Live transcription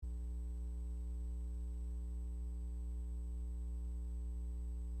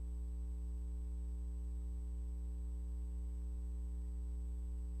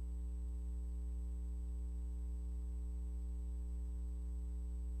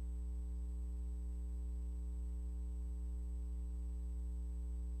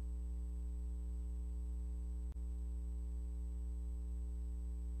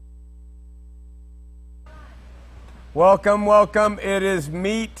Welcome, welcome. It is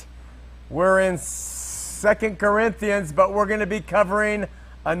meat. We're in 2 Corinthians, but we're going to be covering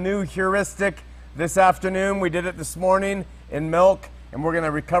a new heuristic this afternoon. We did it this morning in milk, and we're going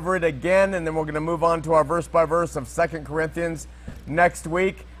to recover it again, and then we're going to move on to our verse by verse of 2 Corinthians next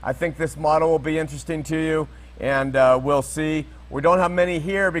week. I think this model will be interesting to you, and we'll see. We don't have many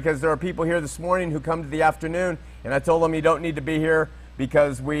here because there are people here this morning who come to the afternoon, and I told them you don't need to be here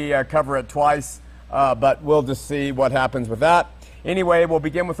because we cover it twice. But we'll just see what happens with that. Anyway, we'll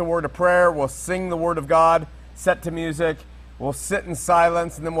begin with a word of prayer. We'll sing the Word of God, set to music. We'll sit in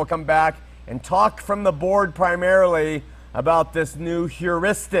silence, and then we'll come back and talk from the board primarily about this new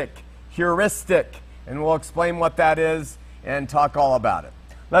heuristic. And we'll explain what that is and talk all about it.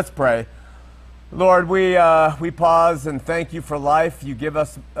 Let's pray. Lord, we pause and thank you for life. You give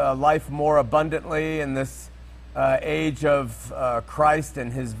us life more abundantly in this age of Christ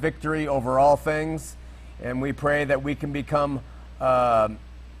and his victory over all things. And we pray that we can become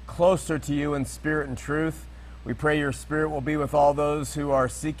closer to you in spirit and truth. We pray your spirit will be with all those who are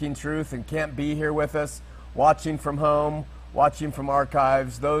seeking truth and can't be here with us, watching from home, watching from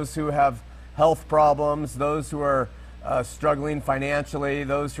archives, those who have health problems, those who are struggling financially,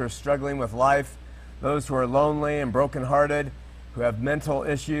 those who are struggling with life, those who are lonely and brokenhearted, who have mental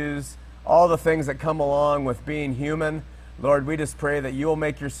issues, all the things that come along with being human. Lord, we just pray that you will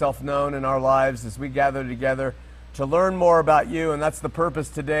make yourself known in our lives as we gather together to learn more about you. And that's the purpose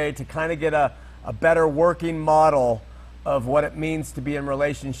today, to kind of get a better working model of what it means to be in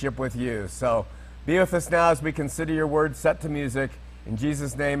relationship with you. So be with us now as we consider your word set to music. In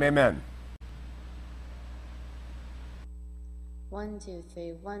Jesus' name, amen. 1, 2,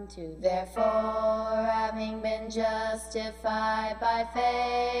 3, 1, 2. Therefore, having been justified by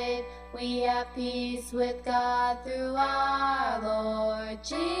faith, we have peace with God through our Lord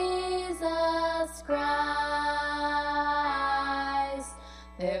Jesus Christ.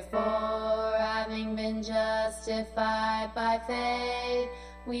 Therefore, having been justified by faith,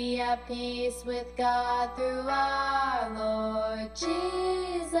 we have peace with God through our Lord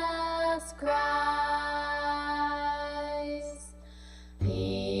Jesus Christ.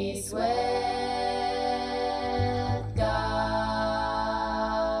 Peace with God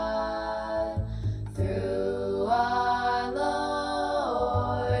through our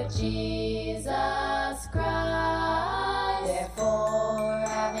Lord Jesus Christ. Therefore,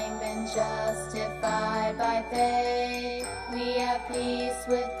 having been justified by faith, we have peace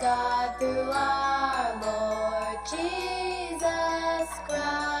with God through our Lord Jesus Christ.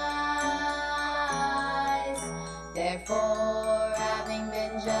 Therefore, having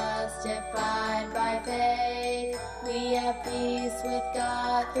been justified by faith, we have peace with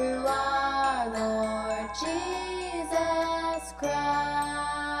God through our Lord Jesus Christ.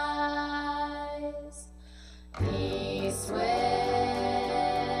 Peace with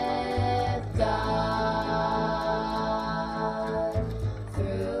God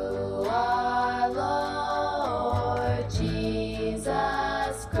through our Lord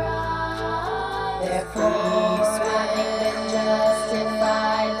Jesus Christ. Therefore, having been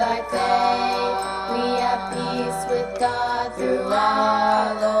justified by faith, we have peace with God through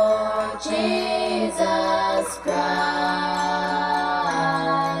our Lord Jesus Christ.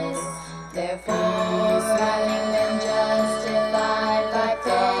 Therefore, having been justified by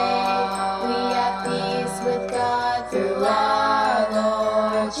faith, we have peace with God through our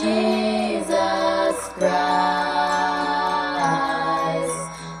Lord Jesus Christ.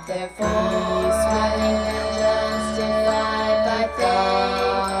 Therefore, having been justified by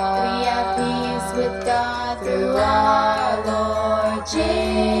faith, we have peace with God through our Lord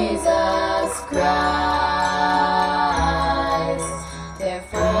Jesus Christ.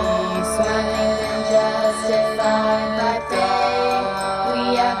 Therefore, having been justified by faith, we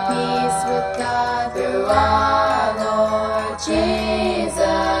have peace with God through our Lord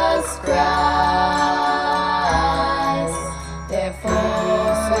Jesus Christ.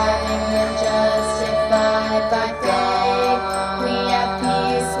 Therefore, having been justified by faith, we have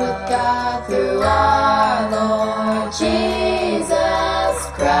peace with God through our Lord Jesus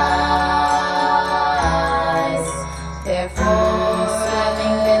Christ. Therefore,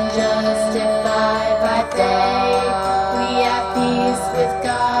 having been justified by faith, we have peace with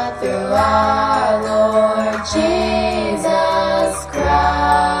God through our Lord Jesus Christ.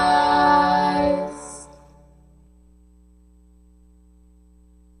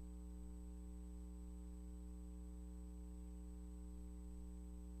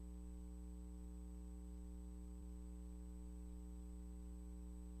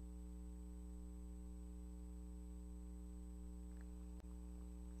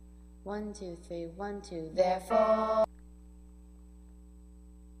 1, 2, 3, 1, 2. Therefore,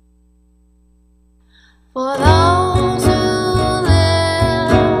 for those who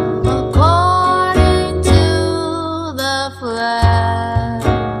live according to the flesh,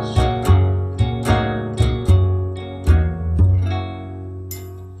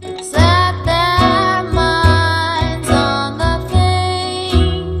 set their minds on the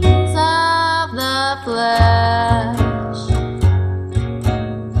things of the flesh.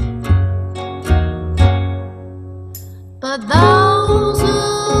 But those who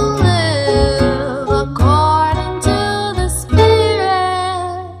live according to the Spirit,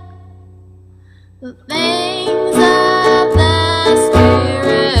 the things of the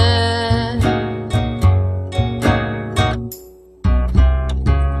Spirit.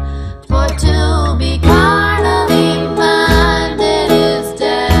 For to be carnally minded is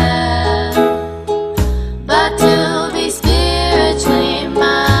death, but to be spiritually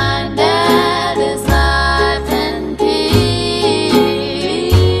minded is life and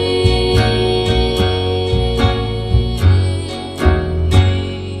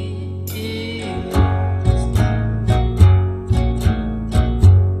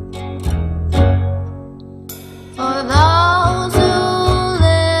for those who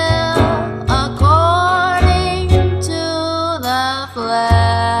live according to the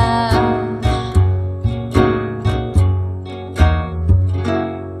flesh,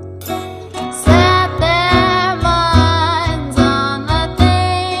 set their minds on the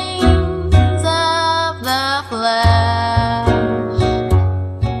things of the flesh.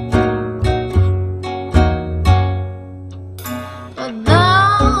 But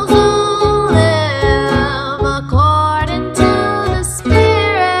those who live according to the Spirit,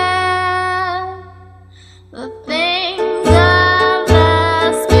 the things of the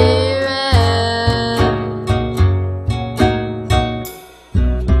Spirit.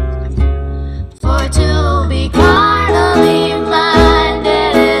 For to be carnally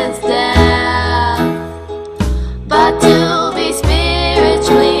minded is death, but to be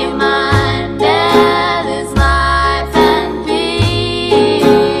spiritually minded is life and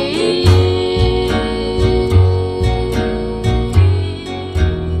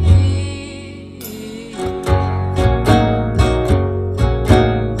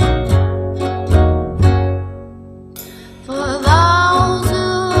for those who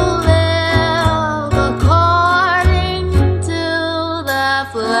live according to the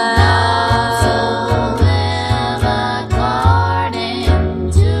flesh,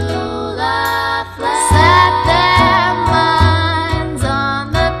 set their minds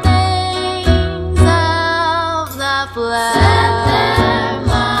on the things of the flesh. Set their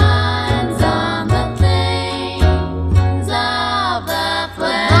minds on the things of the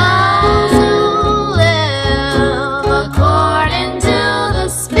flesh. Those who live according to the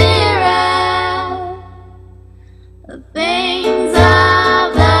Spirit, the things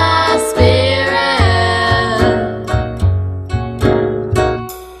of the Spirit.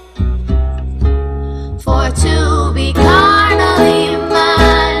 For to be carnally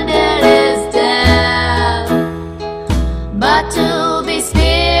minded is death, but to be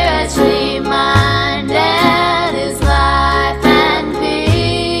spiritually minded is life and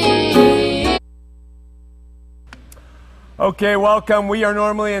peace. Okay, welcome. We are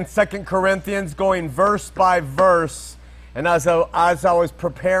normally in 2 Corinthians going verse by verse. And as I was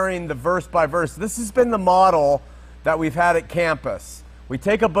preparing the verse by verse, this has been the model that we've had at campus. We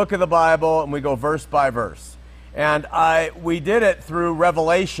take a book of the Bible and we go verse by verse. And we did it through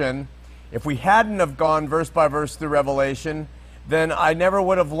Revelation. If we hadn't have gone verse by verse through Revelation, then I never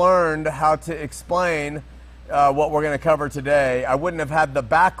would have learned how to explain what we're going to cover today. I wouldn't have had the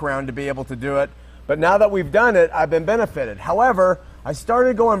background to be able to do it. But now that we've done it, I've been benefited. However, I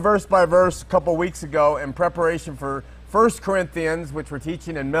started going verse by verse a couple weeks ago in preparation for 1 Corinthians, which we're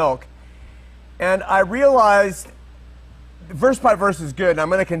teaching in Milk. And I realized verse by verse is good, and I'm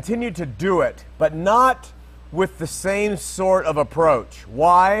going to continue to do it, but not with the same sort of approach.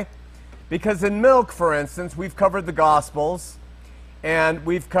 Why? Because in Milk, for instance, we've covered the Gospels, and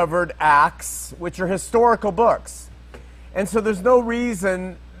we've covered Acts, which are historical books. And so there's no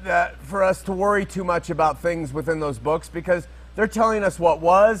reason for us to worry too much about things within those books, because they're telling us what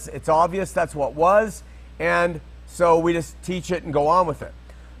was. It's obvious that's what was, and so we just teach it and go on with it.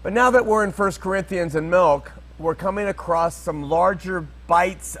 But now that we're in 1 Corinthians and Milk, we're coming across some larger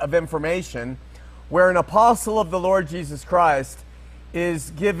bites of information where an apostle of the Lord Jesus Christ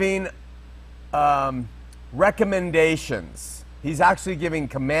is giving recommendations. He's actually giving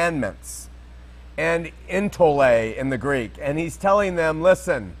commandments, and intole in the Greek. And he's telling them,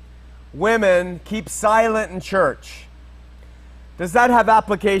 listen, women, keep silent in church. Does that have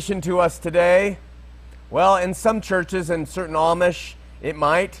application to us today? Well, in some churches and certain Amish, it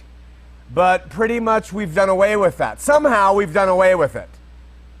might. But pretty much we've done away with that. Somehow we've done away with it.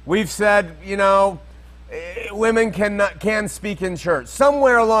 We've said, you know, women can speak in church.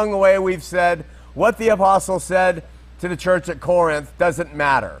 Somewhere along the way we've said what the apostle said to the church at Corinth doesn't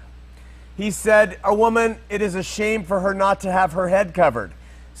matter. He said, a woman, it is a shame for her not to have her head covered.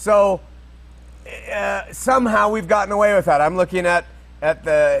 So somehow we've gotten away with that. I'm looking at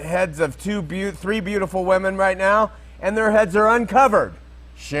the heads of three beautiful women right now, and their heads are uncovered.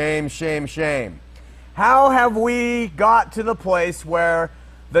 Shame, shame, shame. How have we got to the place where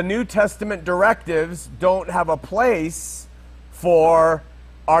the New Testament directives don't have a place for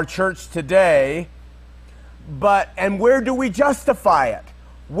our church today? And where do we justify it?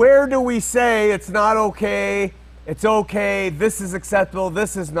 Where do we say it's not okay, it's okay, this is acceptable,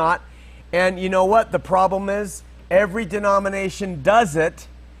 this is not? And you know what the problem is? Every denomination does it.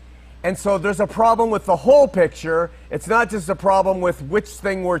 And so there's a problem with the whole picture. It's not just a problem with which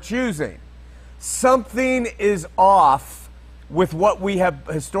thing we're choosing. Something is off with what we have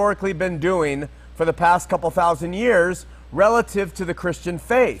historically been doing for the past couple thousand years relative to the Christian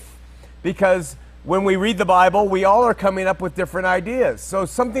faith. Because when we read the Bible, we all are coming up with different ideas. So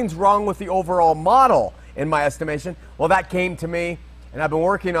something's wrong with the overall model, in my estimation. Well, that came to me, and I've been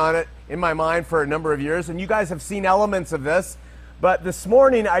working on it in my mind for a number of years, and you guys have seen elements of this. But this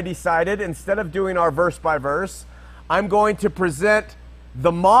morning I decided, instead of doing our verse by verse, I'm going to present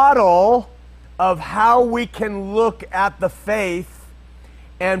the model of how we can look at the faith,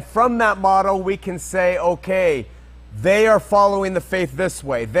 and from that model we can say, okay, they are following the faith this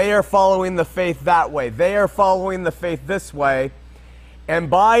way, they are following the faith that way, they are following the faith this way, and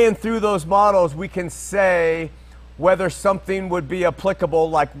by and through those models we can say whether something would be applicable,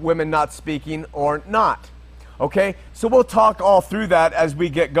 like women not speaking or not. Okay, so we'll talk all through that as we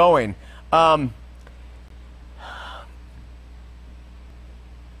get going. I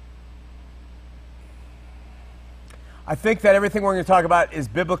think that everything we're going to talk about is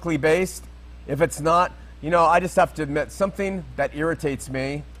biblically based. If it's not, you know, I just have to admit, something that irritates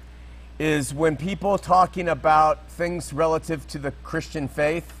me is when people talking about things relative to the Christian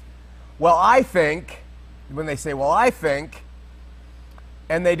faith. Well, I think, when they say, well, I think,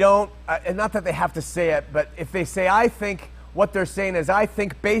 and they don't, and not that they have to say it, but if they say, I think, what they're saying is, I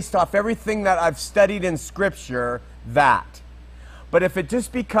think based off everything that I've studied in Scripture, that. But if it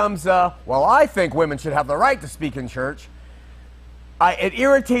just becomes well, I think women should have the right to speak in church, it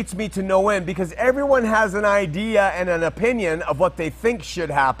irritates me to no end, because everyone has an idea and an opinion of what they think should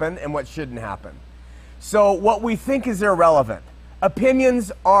happen and what shouldn't happen. So what we think is irrelevant.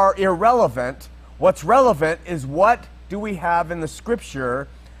 Opinions are irrelevant. What's relevant is what do we have in the Scripture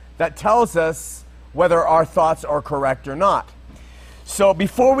that tells us whether our thoughts are correct or not. So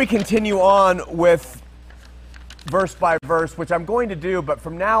before we continue on with verse by verse, which I'm going to do, but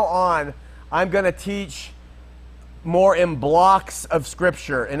from now on, I'm going to teach more in blocks of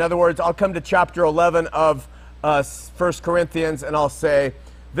Scripture. In other words, I'll come to chapter 11 of 1 Corinthians, and I'll say,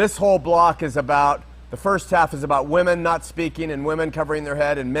 this whole block is about, the first half is about women not speaking and women covering their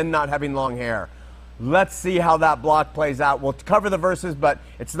head and men not having long hair. Let's see how that block plays out. We'll cover the verses, but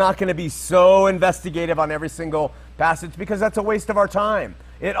it's not going to be so investigative on every single passage, because that's a waste of our time.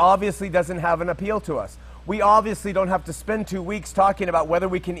 It obviously doesn't have an appeal to us. We obviously don't have to spend 2 weeks talking about whether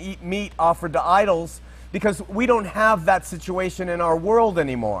we can eat meat offered to idols, because we don't have that situation in our world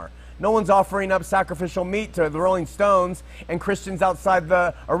anymore. No one's offering up sacrificial meat to the Rolling Stones, and Christians outside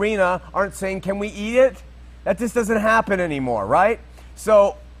the arena aren't saying, can we eat it? That just doesn't happen anymore, right?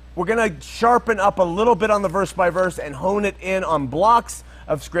 So we're going to sharpen up a little bit on the verse by verse and hone it in on blocks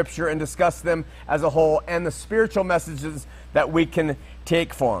of Scripture and discuss them as a whole, and the spiritual messages that we can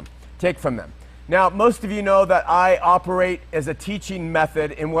take from them. Now, most of you know that I operate as a teaching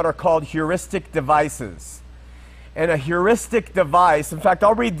method in what are called heuristic devices. And a heuristic device, in fact,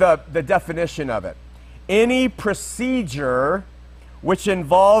 I'll read the definition of it. Any procedure which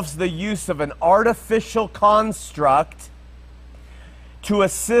involves the use of an artificial construct to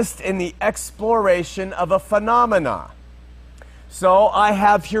assist in the exploration of a phenomena. So I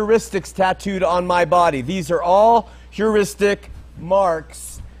have heuristics tattooed on my body. These are all heuristic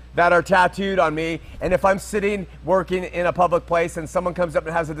marks that are tattooed on me. And if I'm sitting working in a public place and someone comes up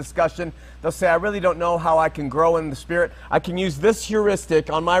and has a discussion, they'll say, I really don't know how I can grow in the Spirit. I can use this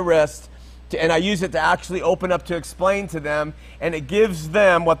heuristic on my wrist, and I use it to actually open up to explain to them, and it gives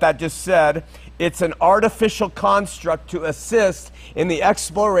them what that just said. It's an artificial construct to assist in the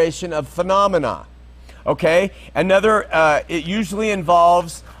exploration of phenomena. Okay? Another, it usually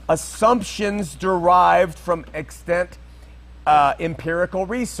involves assumptions derived from empirical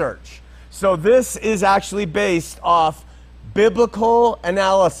research. So this is actually based off biblical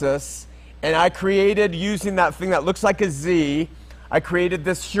analysis, and I created, using that thing that looks like a Z, I created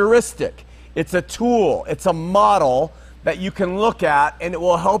this heuristic. It's a tool, it's a model that you can look at, and it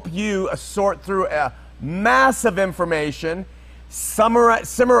will help you sort through a massive information, simmer it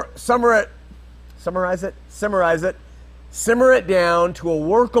down to a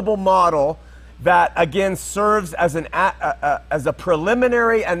workable model that, again, serves as as a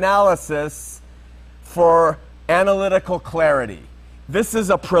preliminary analysis for analytical clarity. This is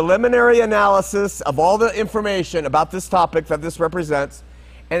a preliminary analysis of all the information about this topic that this represents,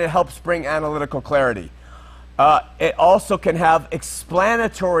 and it helps bring analytical clarity. It also can have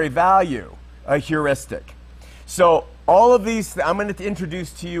explanatory value, a heuristic. So all of these, I'm going to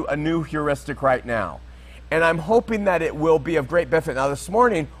introduce to you a new heuristic right now. And I'm hoping that it will be of great benefit. Now, this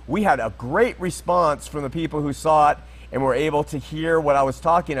morning, we had a great response from the people who saw it and were able to hear what I was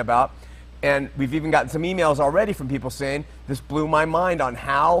talking about. And we've even gotten some emails already from people saying, this blew my mind on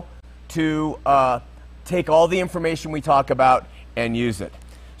how to take all the information we talk about and use it.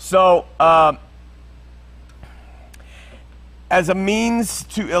 So, as a means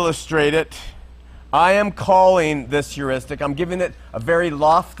to illustrate it, I am calling this heuristic, I'm giving it a very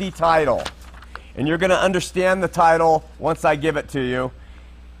lofty title. And you're going to understand the title once I give it to you.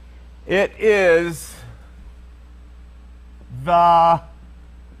 It is the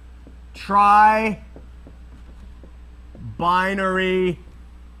tri-binary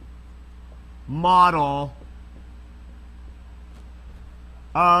model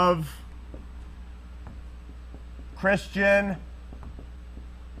of Christian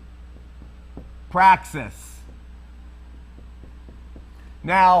praxis.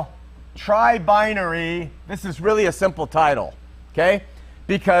 Now, tri-binary, this is really a simple title, okay?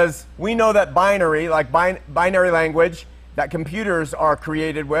 Because we know that binary, like binary language that computers are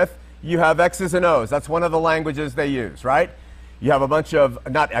created with, you have X's and O's. That's one of the languages they use, right? You have a bunch of,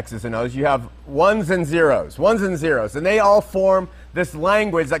 not X's and O's, you have ones and zeros, and they all form this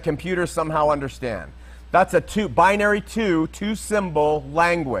language that computers somehow understand. That's a binary two-symbol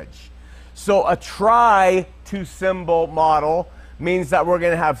language. So a two-symbol model means that we're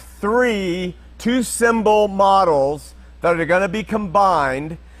going to have three two-symbol models that are going to be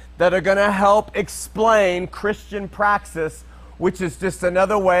combined that are going to help explain Christian praxis, which is just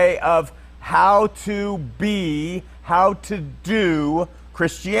another way of how to do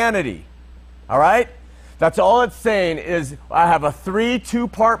Christianity. All right? That's all it's saying is I have a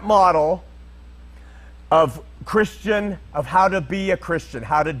two-part model of how to be a Christian,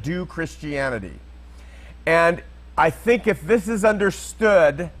 how to do Christianity. And I think if this is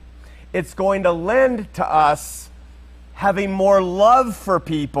understood, it's going to lend to us having more love for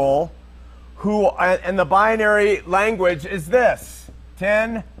people who, and the binary language is this,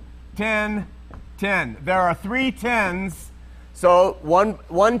 10, 10, 10. There are 3 10s, so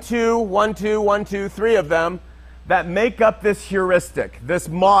 1, 2, 1, 2, 1, 2, 3 of them that make up this heuristic, this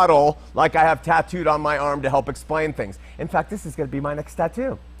model, like I have tattooed on my arm to help explain things. In fact, this is going to be my next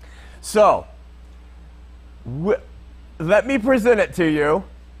tattoo. So, let me present it to you,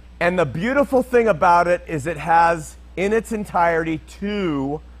 and the beautiful thing about it is it has in its entirety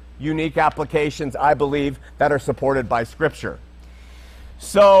 2 unique applications, I believe, that are supported by Scripture.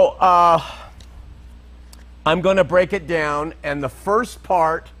 So I'm going to break it down, and the first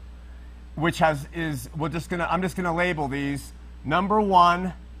part, which I'm just going to label these. Number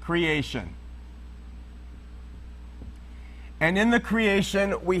 1, creation. And in the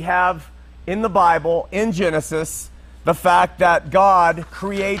creation, we have in the Bible, in Genesis, the fact that God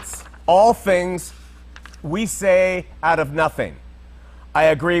creates all things, we say, out of nothing. I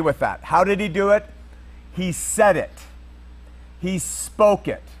agree with that. How did he do it? He said it. He spoke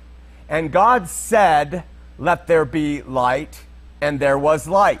it. And God said, "Let there be light," and there was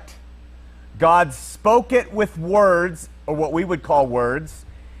light. God spoke it with words, or what we would call words,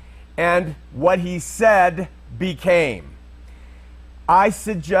 and what he said became. I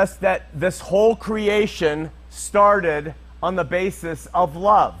suggest that this whole creation started on the basis of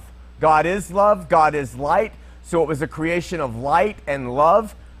love. God is love, God is light, so it was a creation of light and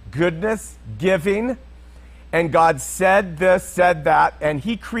love, goodness, giving, and God said this, said that, and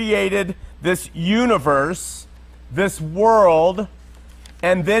he created this universe, this world,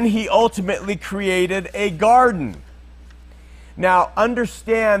 and then he ultimately created a garden. Now,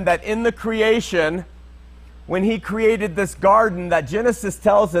 understand that in the creation, when he created this garden, that Genesis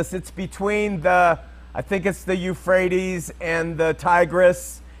tells us it's between I think it's the Euphrates and the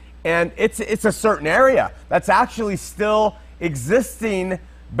Tigris, and it's a certain area that's actually still existing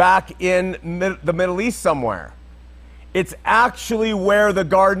back in the Middle East somewhere. It's actually where the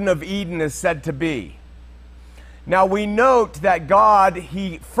Garden of Eden is said to be. Now we note that God,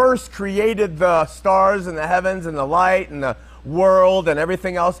 he first created the stars and the heavens and the light and the world and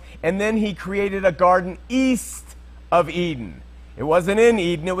everything else, and then he created a garden east of Eden. It wasn't in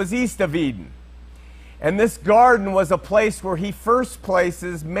Eden, it was east of Eden. And this garden was a place where he first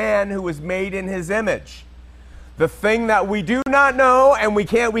places man who was made in his image. The thing that we do not know, and we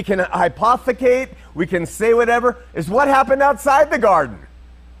can hypothecate, we can say whatever, is what happened outside the garden.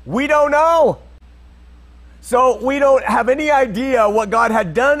 We don't know. So we don't have any idea what God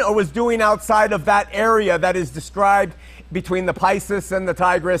had done or was doing outside of that area that is described between the Pisces and the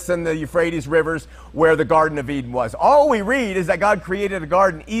Tigris and the Euphrates rivers where the Garden of Eden was. All we read is that God created a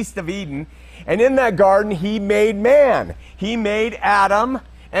garden east of Eden, and in that garden he made man. He made Adam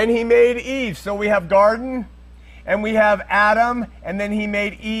and he made Eve. So we have garden, and we have Adam, and then he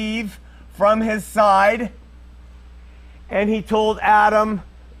made Eve from his side. And he told Adam,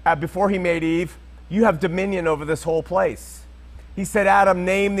 before he made Eve, you have dominion over this whole place. He said, Adam,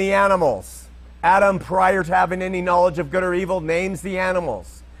 name the animals. Adam, prior to having any knowledge of good or evil, names the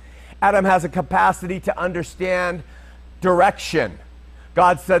animals. Adam has a capacity to understand direction.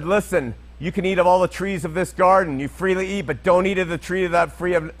 God said, listen, you can eat of all the trees of this garden. You freely eat, but don't eat of the tree of that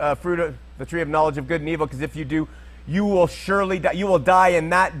fruit of the tree of knowledge of good and evil, because if you do, you will surely die. You will die in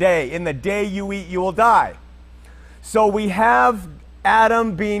that day. In the day you eat, you will die. So we have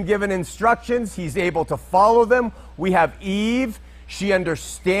Adam being given instructions. He's able to follow them. We have Eve. She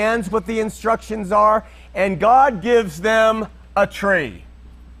understands what the instructions are. And God gives them a tree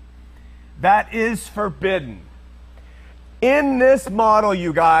that is forbidden. In this model,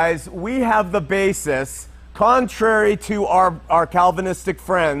 you guys, we have the basis, contrary to our Calvinistic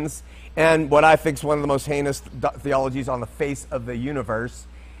friends, and what I think is one of the most heinous theologies on the face of the universe,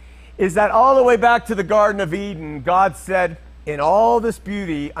 is that all the way back to the Garden of Eden, God said, in all this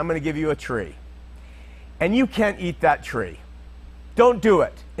beauty, I'm going to give you a tree. And you can't eat that tree. Don't do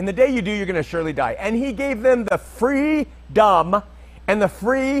it. In the day you do, you're going to surely die. And he gave them the freedom and the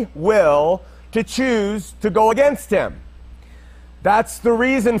free will to choose to go against him. That's the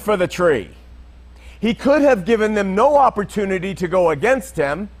reason for the tree. He could have given them no opportunity to go against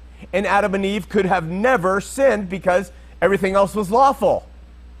him, and Adam and Eve could have never sinned because everything else was lawful.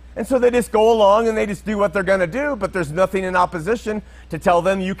 And so they just go along and they just do what they're going to do, but there's nothing in opposition to tell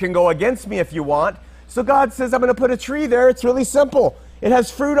them you can go against me if you want. So God says, I'm going to put a tree there. It's really simple. It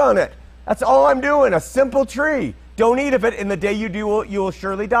has fruit on it. That's all I'm doing, a simple tree. Don't eat of it. In the day you do, you will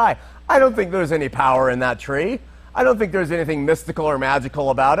surely die. I don't think there's any power in that tree. I don't think there's anything mystical or magical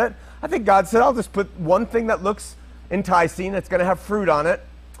about it. I think God said, I'll just put one thing that looks enticing, that's going to have fruit on it.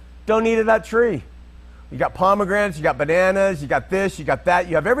 Don't eat of that tree. You got pomegranates, you got bananas, you got this, you got that.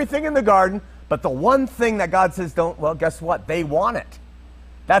 You have everything in the garden, but the one thing that God says don't, well, guess what? They want it.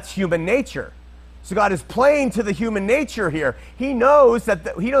 That's human nature. So God is playing to the human nature here. He knows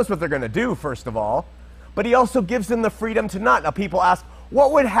that he knows what they're going to do, first of all, but he also gives them the freedom to not. Now people ask,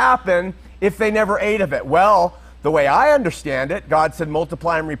 what would happen if they never ate of it? Well, the way I understand it, God said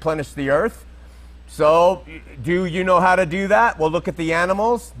multiply and replenish the earth. So do you know how to do that? Well, look at the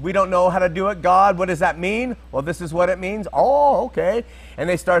animals. We don't know how to do it. God, what does that mean? Well, this is what it means. Oh, okay. And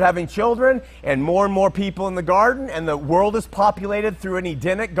they start having children and more people in the garden, and the world is populated through an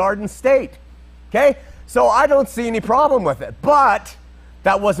Edenic garden state. Okay? So I don't see any problem with it. But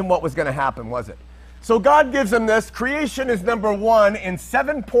that wasn't what was going to happen, was it? So God gives them this. Creation is number 1 in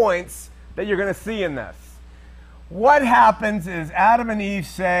 7 points that you're going to see in this. What happens is Adam and Eve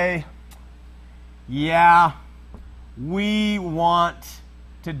say, yeah, we want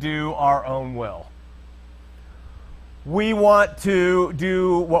to do our own will. We want to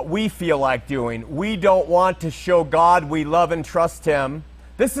do what we feel like doing. We don't want to show God we love and trust him.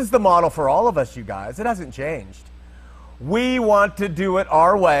 This is the model for all of us, you guys. It hasn't changed. We want to do it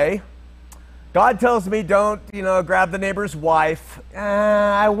our way. God tells me don't, grab the neighbor's wife.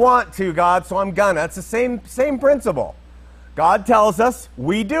 I want to, God, so I'm gonna. It's the same principle. God tells us,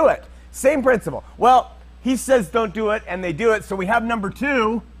 we do it. Same principle. Well, he says don't do it, and they do it. So we have number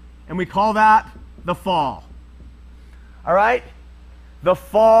 2, and we call that the fall. All right? The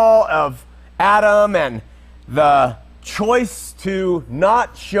fall of Adam and the choice to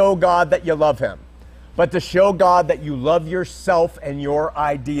not show God that you love him, but to show God that you love yourself and your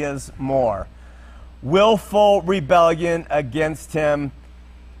ideas more. Willful rebellion against him,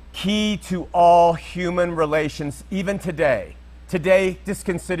 key to all human relations, even today. Today, just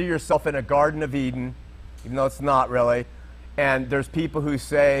consider yourself in a Garden of Eden, even though it's not really. And there's people who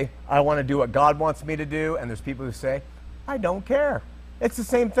say, I want to do what God wants me to do. And there's people who say, I don't care. It's the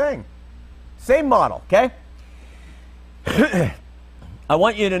same thing. Same model, okay? I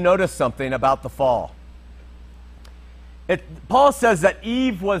want you to notice something about the fall. Paul says that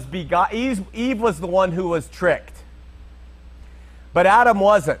Eve was the one who was tricked, but Adam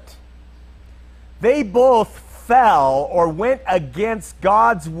wasn't. They both fell or went against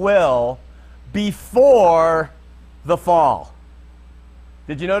God's will before the fall.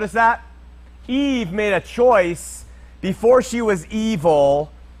 Did you notice that? Eve made a choice before she was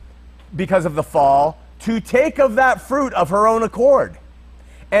evil because of the fall to take of that fruit of her own accord.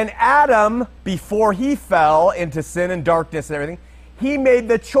 And Adam, before he fell into sin and darkness and everything, he made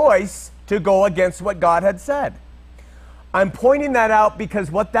the choice to go against what God had said. I'm pointing that out because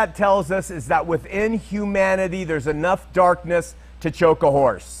what that tells us is that within humanity there's enough darkness to choke a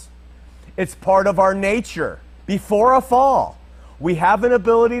horse. It's part of our nature. Before a fall, we have an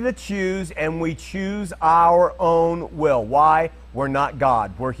ability to choose, and we choose our own will. Why? We're not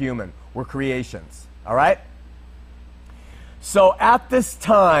God. We're human. We're creations. All right? So at this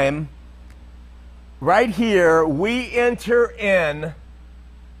time, right here, we enter in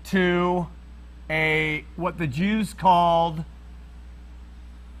to what the Jews called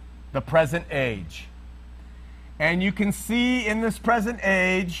the present age. And you can see in this present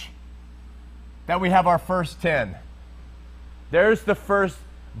age that we have our first 10. There's the first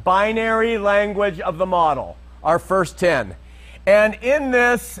binary language of the model, our first 10. And in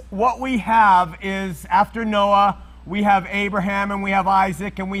this, what we have is, after Noah, we have Abraham, and we have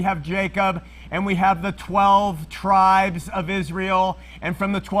Isaac, and we have Jacob, and we have the 12 tribes of Israel. And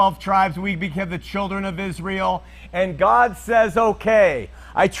from the 12 tribes, we become the children of Israel. And God says, okay,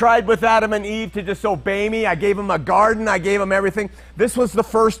 I tried with Adam and Eve to disobey me. I gave them a garden. I gave them everything. This was the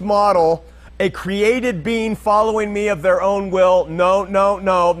first model, a created being following me of their own will. No,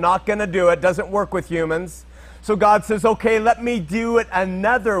 not going to do it. Doesn't work with humans. So God says, okay, let me do it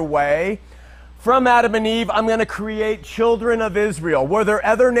another way. From Adam and Eve, I'm going to create children of Israel. Were there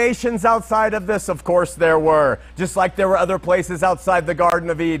other nations outside of this? Of course there were. Just like there were other places outside the Garden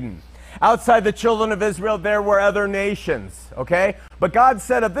of Eden. Outside the children of Israel, there were other nations, okay? But God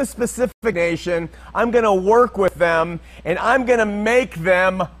said of this specific nation, I'm going to work with them, and I'm going to make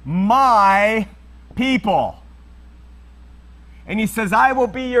them my people. And he says, I will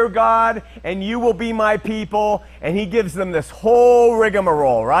be your God, and you will be my people. And he gives them this whole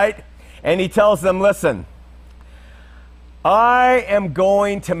rigmarole, right? And he tells them, listen, I am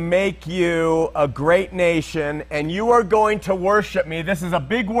going to make you a great nation, and you are going to worship me. This is a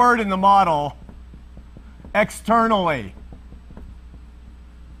big word in the model, externally.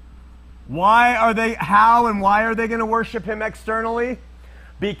 How and why are they going to worship him externally?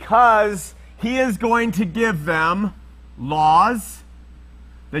 Because he is going to give them laws.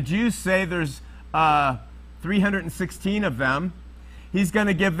 The Jews say there's 316 of them. He's going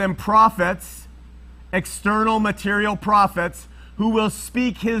to give them prophets, external material prophets, who will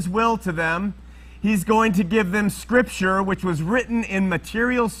speak his will to them. He's going to give them scripture, which was written in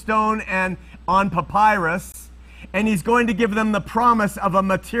material stone and on papyrus. And he's going to give them the promise of a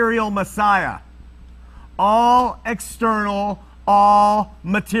material Messiah. All external, all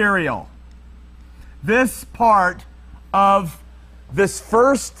material. This part of this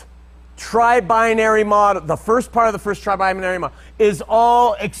first tri-binary model, the first part of the first tri-binary model, is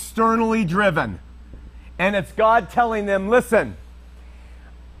all externally driven. And it's God telling them, listen.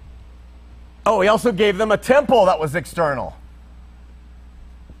 Oh, he also gave them a temple that was external.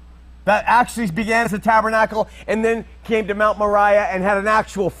 That actually began as a tabernacle and then came to Mount Moriah and had an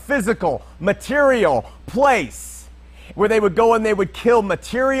actual physical, material place where they would go and they would kill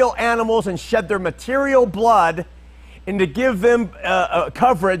material animals and shed their material blood, and to give them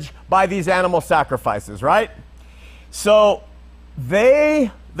coverage by these animal sacrifices, right? So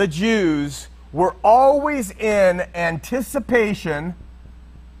the Jews, were always in anticipation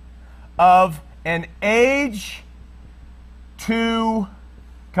of an age to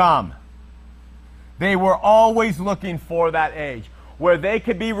come. They were always looking for that age where they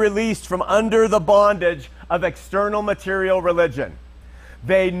could be released from under the bondage of external material religion.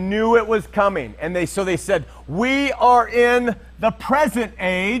 They knew it was coming, and so they said, we are in the present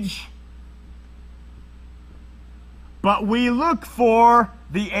age, but we look for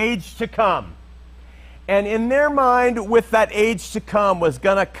the age to come. And in their mind, with that age to come was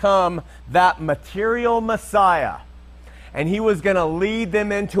going to come that material Messiah. And he was going to lead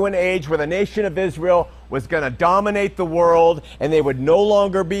them into an age where the nation of Israel was going to dominate the world, and they would no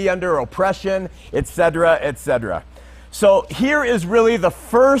longer be under oppression, etc., etc. So here is really the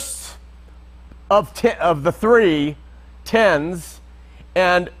first of the 3 tens,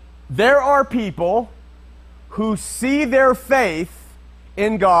 and there are people who see their faith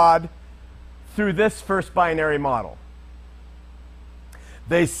in God through this first binary model.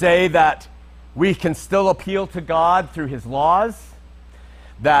 They say that we can still appeal to God through his laws,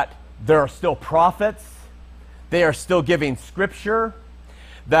 that there are still prophets, they are still giving scripture,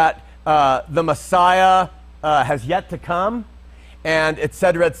 that the Messiah has yet to come, and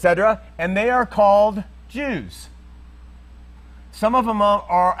etc., etc., and they are called Jews. Some of them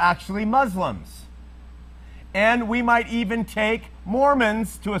are actually Muslims. And we might even take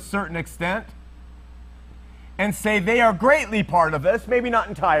Mormons to a certain extent and say they are greatly part of this, maybe not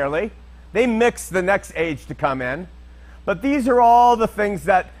entirely. They mix the next age to come in. But these are all the things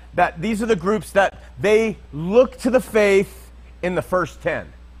that these are the groups that they look to the faith in the first 10.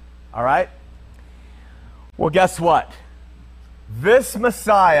 All right? Well, guess what? This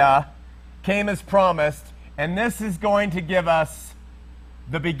Messiah came as promised, and this is going to give us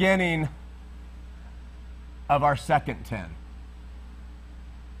the beginning of our second 10.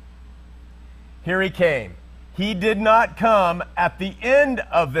 Here he came. He did not come at the end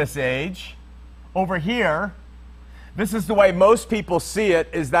of this age. Over here, this is the way most people see it,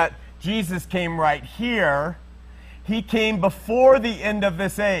 is that Jesus came right here. He came before the end of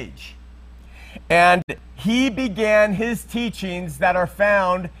this age. And he began his teachings that are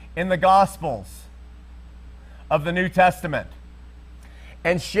found in the Gospels of the New Testament.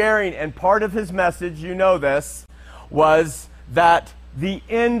 And sharing, and part of his message, you know this, was that the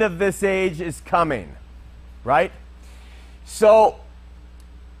end of this age is coming, right? So,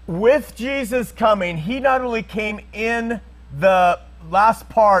 with Jesus coming, he not only came in the last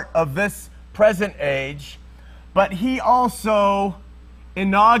part of this present age, but he also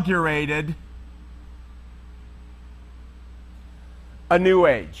inaugurated a new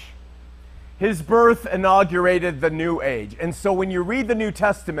age. His birth inaugurated the new age. And so when you read the New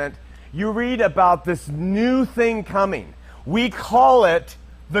Testament, you read about this new thing coming. We call it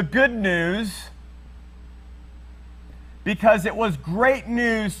the good news because it was great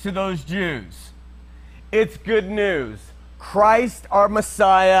news to those Jews. It's good news. Christ, our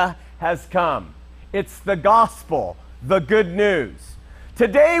Messiah, has come. It's the gospel, the good news.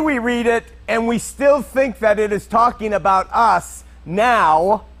 Today we read it and we still think that it is talking about us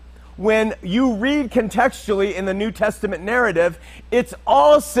now. When you read contextually in the New Testament narrative, it's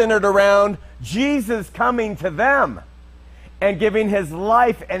all centered around Jesus coming to them and giving his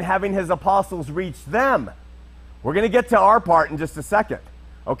life and having his apostles reach them. We're going to get to our part in just a second,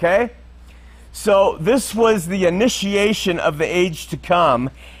 okay? So this was the initiation of the age to come,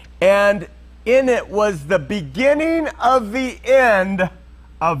 and in it was the beginning of the end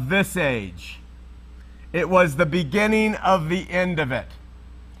of this age. It was the beginning of the end of it.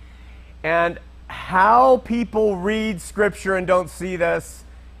 And how people read Scripture and don't see this,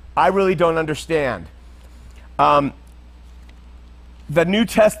 I really don't understand. The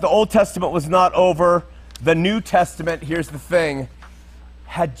Old Testament was not over. The New Testament, here's the thing,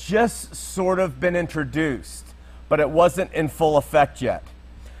 had just sort of been introduced, but it wasn't in full effect yet.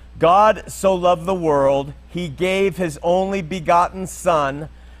 God so loved the world, he gave his only begotten Son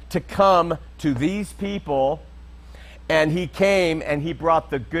to come to these people. And he came and he brought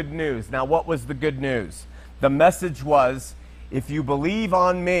the good news. Now, what was the good news? The message was, if you believe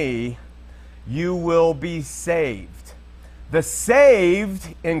on me, you will be saved. The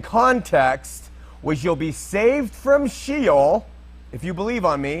saved, in context, was you'll be saved from Sheol. If you believe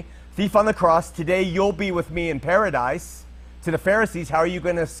on me, thief on the cross, today you'll be with me in paradise. To the Pharisees, how are you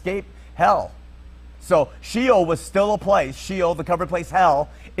going to escape hell? So Sheol was still a place. Sheol, the covered place, hell.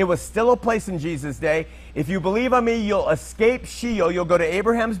 It was still a place in Jesus' day. If you believe on me, you'll escape Sheol. You'll go to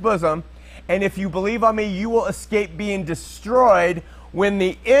Abraham's bosom. And if you believe on me, you will escape being destroyed when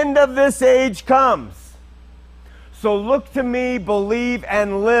the end of this age comes. So look to me, believe,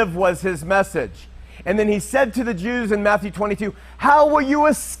 and live was his message. And then he said to the Jews in Matthew 22, how will you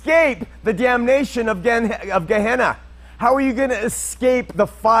escape the damnation of Gehenna? How are you going to escape the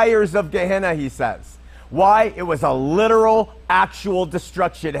fires of Gehenna, he says. Why? It was a literal, actual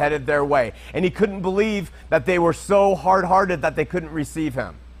destruction headed their way. And he couldn't believe that they were so hard-hearted that they couldn't receive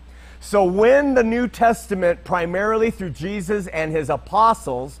him. So when the New Testament, primarily through Jesus and his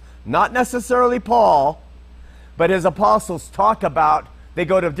apostles, not necessarily Paul, but his apostles talk about, they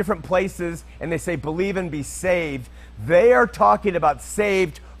go to different places and they say, believe and be saved. They are talking about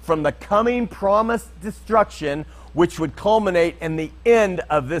saved from the coming promised destruction, which would culminate in the end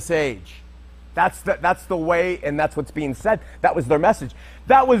of this age. That's the way, and that's what's being said. That was their message.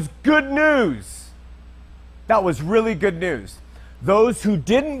 That was good news. That was really good news. Those who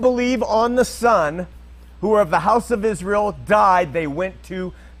didn't believe on the Son, who were of the house of Israel, died. They went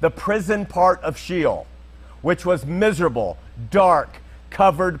to the prison part of Sheol, which was miserable, dark,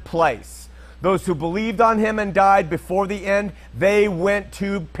 covered place. those who believed on him and died before the end, they went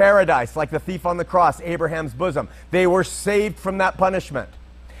to paradise, like the thief on the cross, Abraham's bosom. They were saved from that punishment.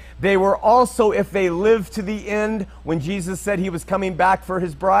 They were also, if they lived to the end, when Jesus said he was coming back for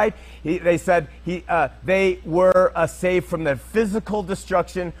his bride, they said they were saved from the physical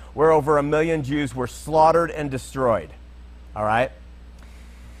destruction where over 1 million Jews were slaughtered and destroyed. All right?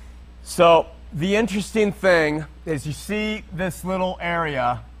 So the interesting thing is you see this little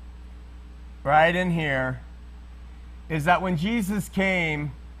area right in here, is that when Jesus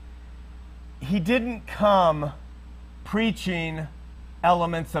came, he didn't come preaching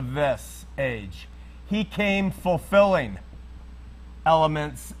elements of this age. He came fulfilling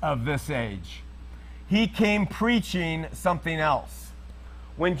elements of this age. He came preaching something else.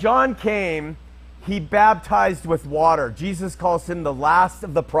 When John came, he baptized with water. Jesus calls him the last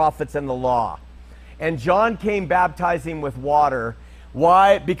of the prophets and the law. And John came baptizing with water.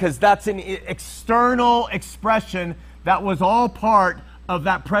 Why? Because that's an external expression that was all part of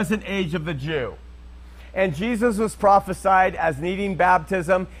that present age of the Jew. And Jesus was prophesied as needing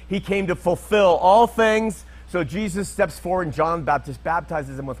baptism. He came to fulfill all things. So Jesus steps forward and John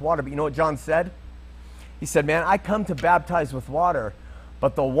baptizes him with water. But you know what John said? He said, man, I come to baptize with water,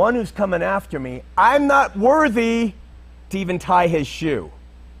 but the one who's coming after me, I'm not worthy to even tie his shoe.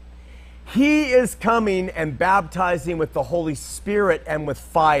 He is coming and baptizing with the Holy Spirit and with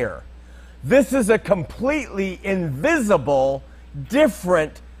fire. This is a completely invisible,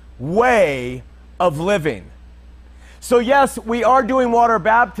 different way of living. So yes, we are doing water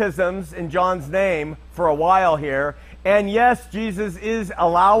baptisms in John's name for a while here. And yes, Jesus is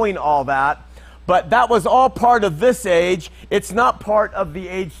allowing all that. But that was all part of this age. It's not part of the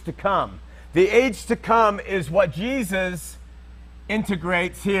age to come. The age to come is what Jesus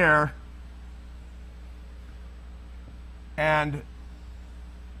integrates here. And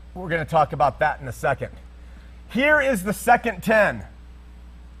we're going to talk about that in a second. Here is the second 10.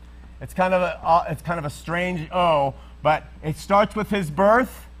 It's kind of a strange but it starts with his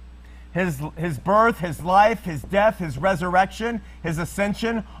birth, his birth, his life, his death, his resurrection, his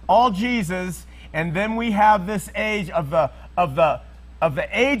ascension, all Jesus, and then we have this age of the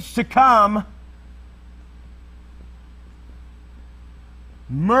age to come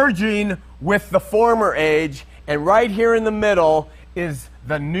merging with the former age, and right here in the middle is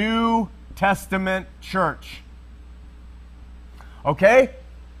the New Testament church. Okay?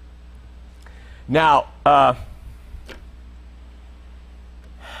 Now,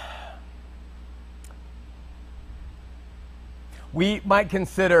 we might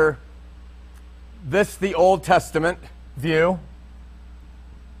consider this the Old Testament view,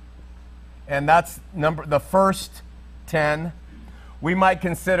 and that's the first 10. We might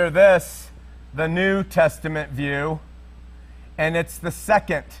consider this the New Testament view, and it's the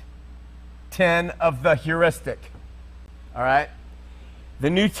second 10 of the heuristic. All right? The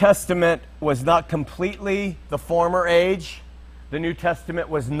New Testament was not completely the former age. The New Testament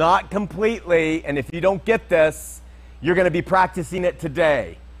was not completely, and if you don't get this, you're going to be practicing it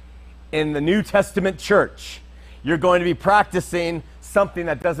today. In the New Testament church, you're going to be practicing something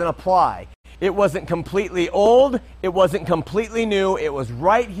that doesn't apply. It wasn't completely old. It wasn't completely new. It was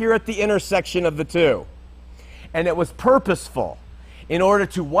right here at the intersection of the two. And it was purposeful in order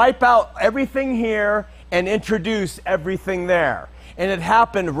to wipe out everything here and introduce everything there. And it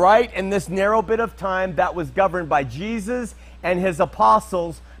happened right in this narrow bit of time that was governed by Jesus and his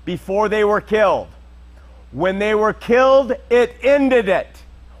apostles before they were killed. When they were killed, it ended it.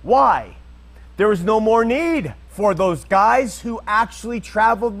 Why? There was no more need for those guys who actually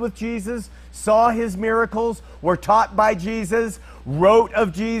traveled with Jesus, saw his miracles, were taught by Jesus, wrote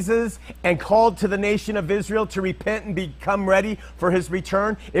of Jesus, and called to the nation of Israel to repent and become ready for his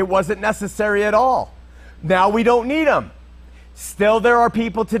return. It wasn't necessary at all. Now we don't need them. Still, there are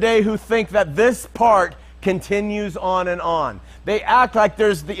people today who think that this part continues on and on. They act like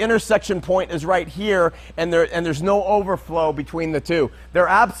the intersection point is right here, and there's no overflow between the two. They're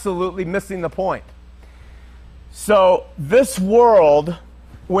absolutely missing the point. So this world,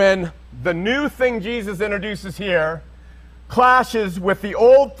 when the new thing Jesus introduces here clashes with the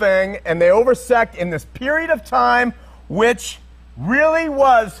old thing, and they intersect in this period of time, which really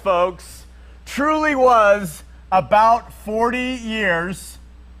was, folks, truly was about 40 years,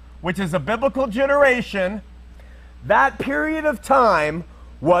 which is a biblical generation. That period of time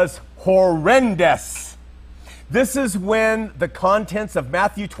was horrendous. This is when the contents of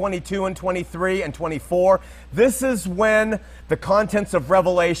Matthew 22 and 23 and 24, this is when the contents of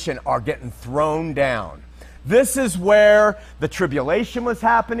Revelation are getting thrown down. This is where the tribulation was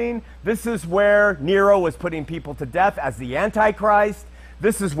happening. This is where Nero was putting people to death as the Antichrist.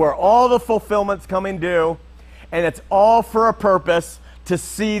 This is where all the fulfillment's coming due, and it's all for a purpose, to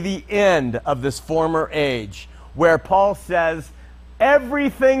see the end of this former age, where Paul says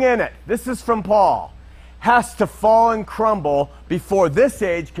everything in it, this is from Paul, has to fall and crumble before this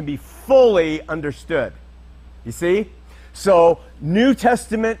age can be fully understood. You see? So New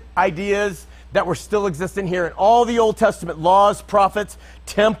Testament ideas that were still existing here, and all the Old Testament laws, prophets,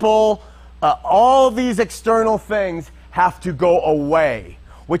 temple, all of these external things have to go away,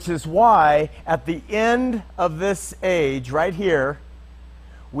 which is why at the end of this age right here,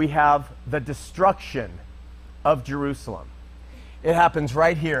 we have the destruction of Jerusalem. It happens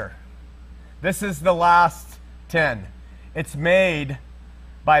right here. This is the last 10. It's made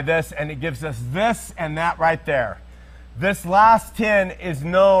by this, and it gives us this and that right there. This last 10 is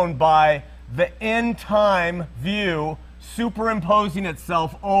known by the end time view superimposing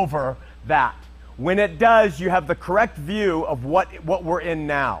itself over that. When it does, you have the correct view of what we're in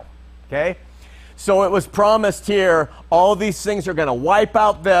now. Okay? So it was promised here, all these things are going to wipe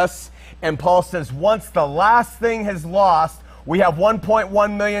out this, and Paul says once the last thing has lost, we have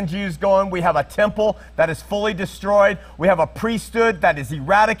 1.1 million Jews going, we have a temple that is fully destroyed, we have a priesthood that is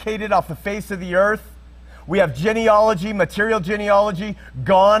eradicated off the face of the earth, we have genealogy, material genealogy,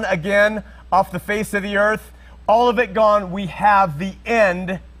 gone again off the face of the earth, all of it gone. We have the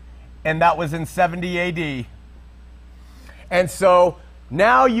end, and that was in 70 AD. And so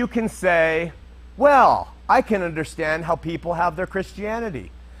now you can say, well, I can understand how people have their Christianity.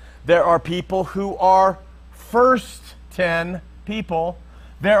 There are people who are first 10 people.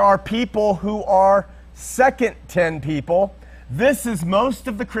 There are people who are second 10 people. This is most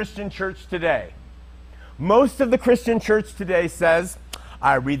of the Christian church today. Most of the Christian church today says,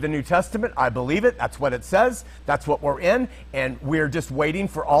 I read the New Testament, I believe it, that's what it says, that's what we're in, and we're just waiting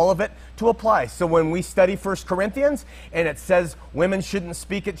for all of it to apply. So when we study 1 Corinthians and it says women shouldn't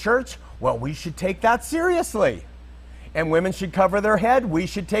speak at church, well, we should take that seriously. And women should cover their head, we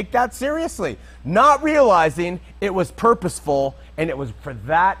should take that seriously. Not realizing it was purposeful and it was for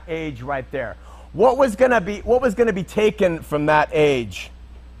that age right there. What was going to be taken from that age?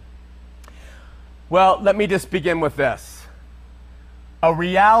 Well, let me just begin with this. A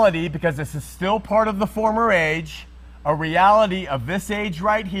reality, because this is still part of the former age, a reality of this age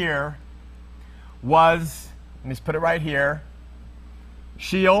right here was, let me just put it right here,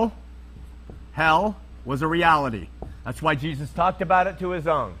 Sheol, hell, was a reality. That's why Jesus talked about it to his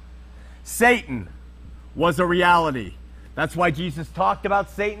own. Satan was a reality. That's why Jesus talked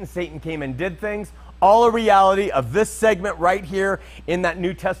about Satan. Satan came and did things. All a reality of this segment right here in that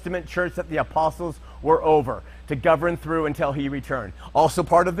New Testament church that the apostles were over to govern through until he returned. Also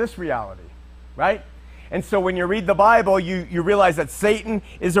part of this reality, right? And so when you read the Bible, you realize that Satan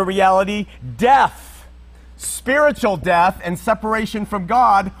is a reality. Death, spiritual death and separation from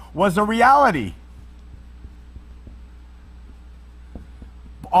God was a reality.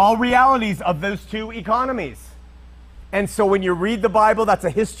 All realities of those two economies. And so when you read the Bible, that's a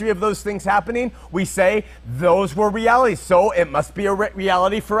history of those things happening. We say those were realities, so it must be a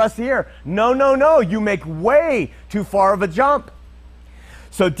reality for us here. No, no, no. You make way too far of a jump.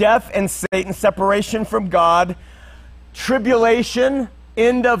 So death and Satan, separation from God, tribulation,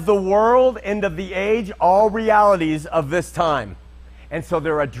 end of the world, end of the age, all realities of this time. And so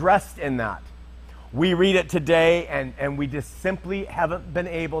they're addressed in that. We read it today, and we just simply haven't been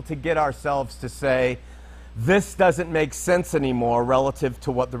able to get ourselves to say, this doesn't make sense anymore relative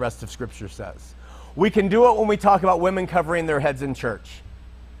to what the rest of Scripture says. We can do it when we talk about women covering their heads in church.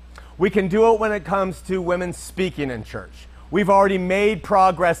 We can do it when it comes to women speaking in church. We've already made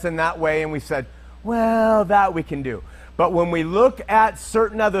progress in that way, and we said, well, that we can do. But when we look at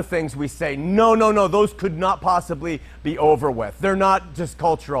certain other things, we say, no, no, no, those could not possibly be over with. They're not just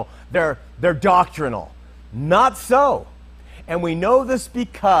cultural. They're doctrinal. Not so. And we know this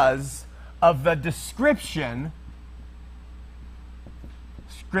because of the descriptions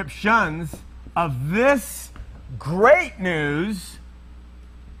of this great news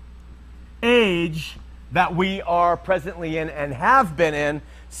age that we are presently in and have been in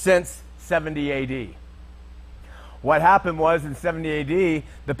since 70 AD. What happened was in 70 AD,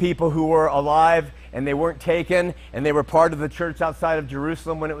 the people who were alive and they weren't taken and they were part of the church outside of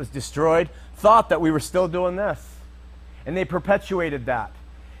Jerusalem when it was destroyed, thought that we were still doing this. And they perpetuated that.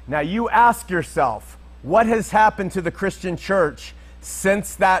 Now you ask yourself, what has happened to the Christian church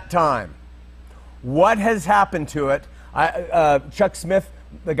since that time? What has happened to it? Chuck Smith,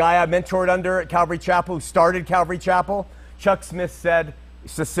 the guy I mentored under at Calvary Chapel, who started Calvary Chapel, Chuck Smith said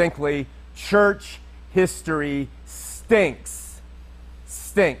succinctly, church history stinks.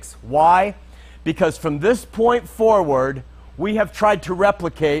 Stinks. Why? Because from this point forward, we have tried to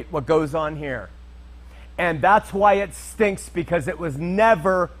replicate what goes on here. And that's why it stinks, because it was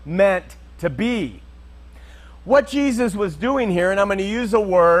never meant to be. What Jesus was doing here, and I'm going to use a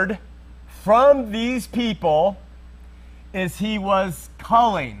word from these people, is he was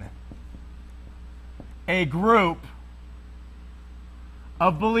culling a group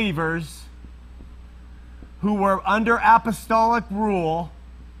of believers who were under apostolic rule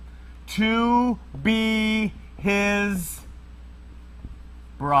to be his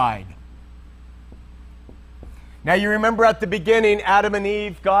bride. Now you remember at the beginning, Adam and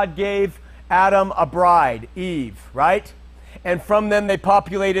Eve, God gave Adam a bride, Eve, right? And from them they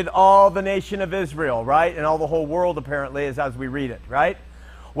populated all the nation of Israel, right? And all the whole world apparently is as we read it, right?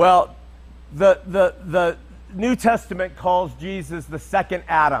 Well, the New Testament calls Jesus the second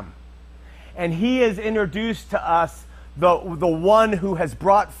Adam. And he is introduced to us the one who has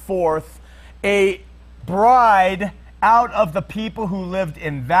brought forth a bride out of the people who lived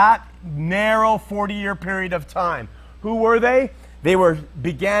in that narrow 40-year period of time. Who were they? They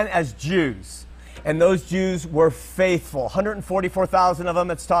began as Jews. And those Jews were faithful. 144,000 of them,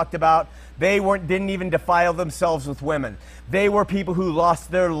 it's talked about. They didn't even defile themselves with women. They were people who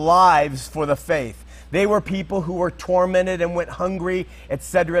lost their lives for the faith. They were people who were tormented and went hungry,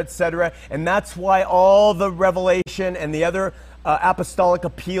 etc., etc. And that's why all the revelation and the other apostolic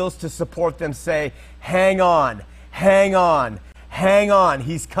appeals to support them say, hang on, hang on, hang on.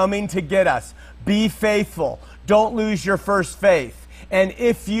 He's coming to get us. Be faithful. Don't lose your first faith. And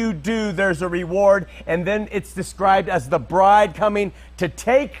if you do, there's a reward. And then it's described as the bride coming to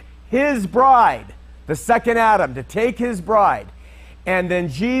take his bride, the second Adam, to take his bride. And then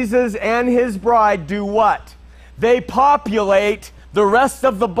Jesus and his bride do what? They populate the rest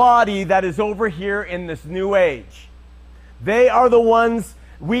of the body that is over here in this new age. They are the ones,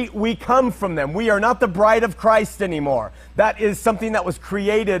 we come from them. We are not the bride of Christ anymore. That is something that was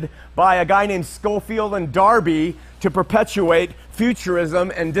created by a guy named Schofield and Darby to perpetuate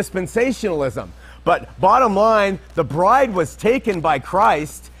futurism and dispensationalism. But bottom line, the bride was taken by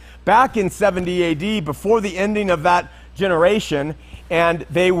Christ back in 70 AD, before the ending of that generation, and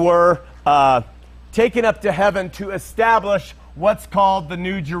they were taken up to heaven to establish what's called the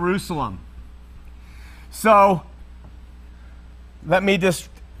New Jerusalem. So, let me just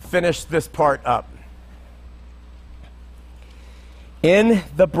finish this part up. In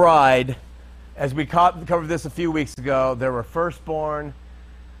the bride, as we covered this a few weeks ago, there were firstborn,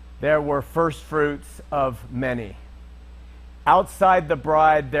 there were first fruits of many. Outside the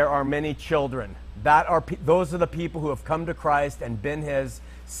bride, there are many children. Those are the people who have come to Christ and been his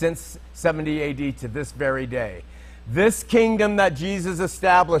since 70 AD to this very day. This kingdom that Jesus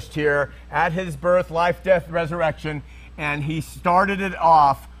established here at his birth, life, death, resurrection, and he started it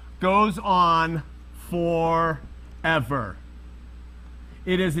off, goes on forever.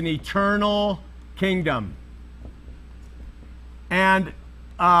 It is an eternal kingdom. And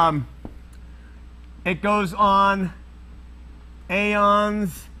it goes on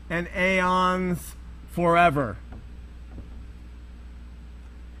aeons and aeons forever.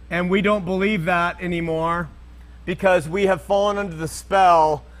 And we don't believe that anymore because we have fallen under the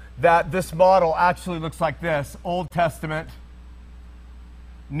spell that this model actually looks like this: Old Testament,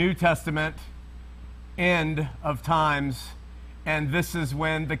 New Testament, end of times, and this is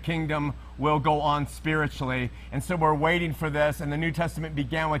when the kingdom will go on spiritually. And so we're waiting for this, and the New Testament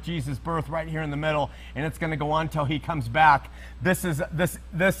began with Jesus' birth right here in the middle, and it's going to go on till he comes back.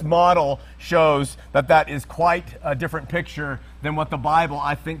 This model shows that is quite a different picture than what the Bible,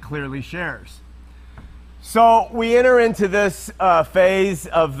 I think, clearly shares. So we enter into this phase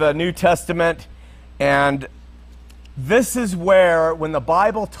of the New Testament, and this is where, when the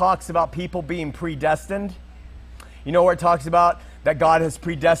Bible talks about people being predestined, you know where it talks about that God has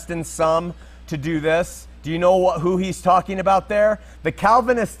predestined some to do this? Do you know who he's talking about there? The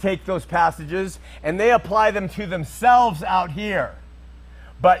Calvinists take those passages and they apply them to themselves out here.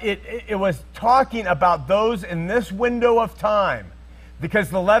 But it was talking about those in this window of time, because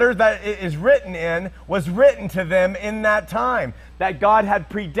the letter that it is written in was written to them in that time, that God had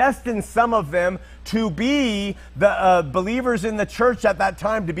predestined some of them to be the believers in the church at that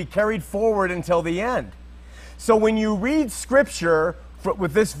time, to be carried forward until the end. So when you read Scripture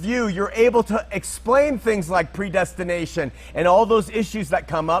with this view, you're able to explain things like predestination and all those issues that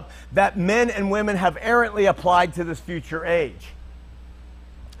come up that men and women have errantly applied to this future age.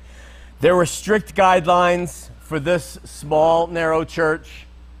 There were strict guidelines for this small, narrow church,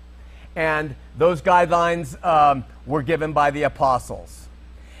 and those guidelines were given by the apostles.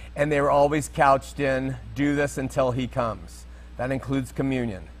 And they were always couched in, do this until he comes. That includes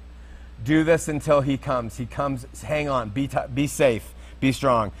communion. do this until he comes. He comes, hang on, be safe, be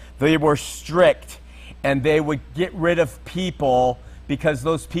strong. They were strict, and they would get rid of people because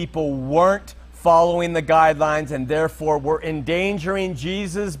those people weren't following the guidelines and therefore were endangering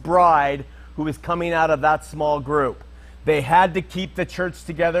Jesus' bride who was coming out of that small group. They had to keep the church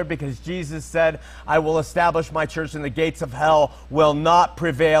together because Jesus said, I will establish my church and the gates of hell will not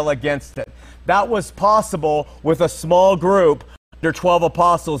prevail against it. That was possible with a small group under 12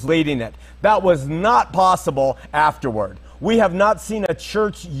 apostles leading it. That was not possible afterward. We have not seen a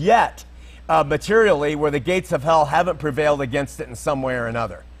church yet materially where the gates of hell haven't prevailed against it in some way or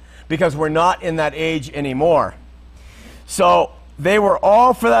another, because we're not in that age anymore. So they were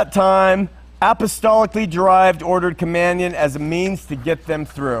all for that time apostolically derived ordered companion as a means to get them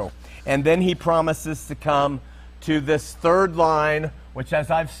through. And then he promises to come to this third line, which,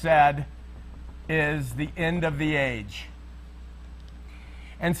 as I've said, is the end of the age.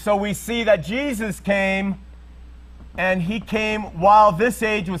 And so we see that Jesus came, and he came while this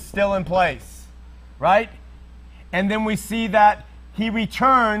age was still in place, right? And then we see that he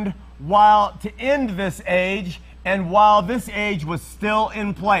returned while to end this age and while this age was still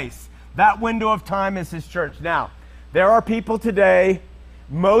in place. That window of time is his church. Now, there are people today,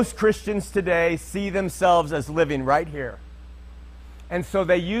 most Christians today see themselves as living right here. And so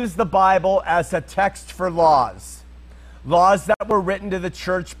they use the Bible as a text for laws. Laws that were written to the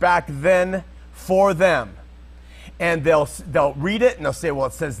church back then for them. And they'll read it and they'll say, well,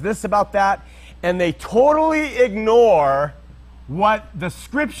 it says this about that. And they totally ignore what the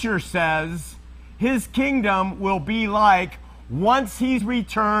scripture says his kingdom will be like once he's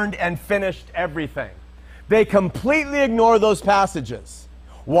returned and finished everything. They completely ignore those passages.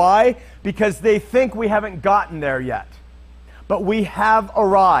 Why? Because they think we haven't gotten there yet. But we have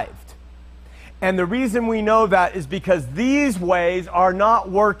arrived. And the reason we know that is because these ways are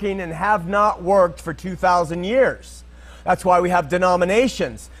not working and have not worked for 2,000 years. That's why we have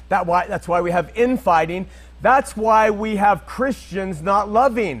denominations. That's why we have infighting. That's why we have Christians not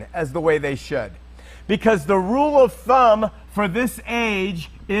loving as the way they should. Because the rule of thumb for this age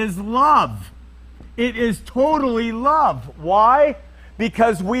is love. It is totally love. Why?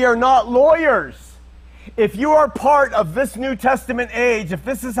 Because we are not lawyers. If you are part of this New Testament age, if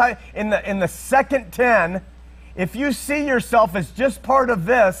this is how, in the second 10, if you see yourself as just part of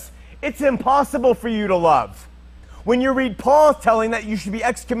this, it's impossible for you to love. When you read Paul telling that you should be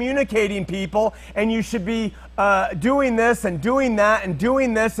excommunicating people and you should be doing this and doing that and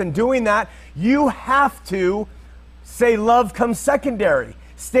doing this and doing that, you have to say love comes secondary.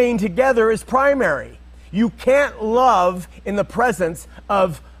 Staying together is primary. You can't love in the presence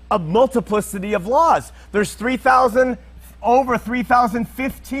of a multiplicity of laws. There's over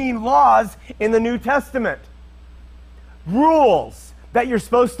 3,015 laws in the New Testament. Rules that you're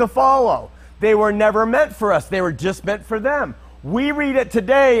supposed to follow. They were never meant for us. They were just meant for them. We read it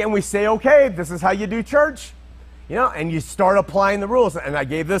today and we say, okay, this is how you do church. You know, and you start applying the rules. And I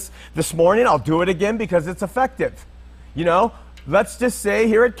gave this morning. I'll do it again because it's effective. You know, let's just say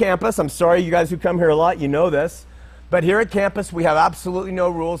here at campus, I'm sorry you guys who come here a lot, you know this, but here at campus we have absolutely no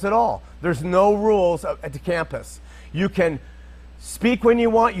rules at all. There's no rules at the campus. You can speak when you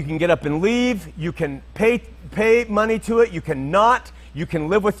want. You can get up and leave. You can pay money to it. You can not. You can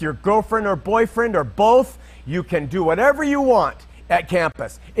live with your girlfriend or boyfriend or both. You can do whatever you want at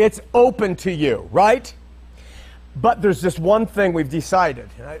campus. It's open to you, right? But there's just one thing we've decided.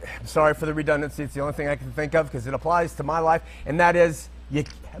 I'm sorry for the redundancy. It's the only thing I can think of because it applies to my life. And that is you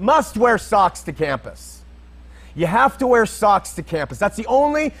must wear socks to campus. You have to wear socks to campus. That's the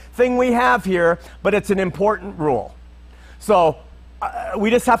only thing we have here, but it's an important rule. So we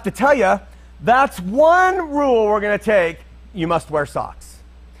just have to tell you, that's one rule we're going to take. You must wear socks.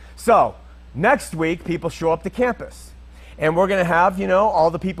 So next week, people show up to campus. And we're going to have, you know, all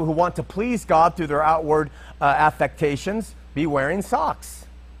the people who want to please God through their outward affectations be wearing socks.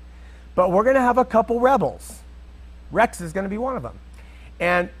 But we're going to have a couple rebels. Rex is going to be one of them.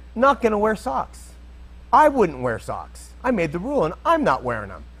 And not going to wear socks. I wouldn't wear socks. I made the rule and I'm not wearing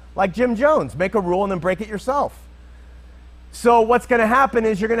them. Like Jim Jones, make a rule and then break it yourself. So what's going to happen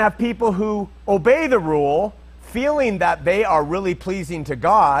is you're going to have people who obey the rule feeling that they are really pleasing to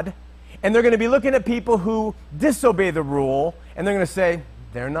God, and they're going to be looking at people who disobey the rule, and they're going to say,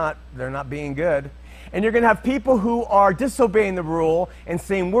 they're not being good. And you're going to have people who are disobeying the rule and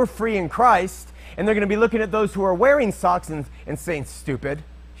saying, we're free in Christ, and they're going to be looking at those who are wearing socks and saying, stupid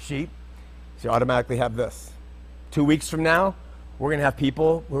sheep. So you automatically have this. 2 weeks from now, we're going to have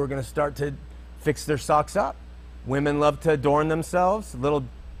people who are going to start to fix their socks up. Women love to adorn themselves, little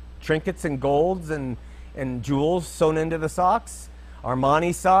trinkets and golds and jewels sewn into the socks,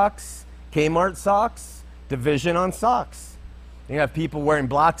 Armani socks, Kmart socks, division on socks. You have people wearing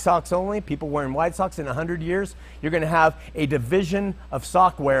black socks only, people wearing white socks. In 100 years, you're going to have a division of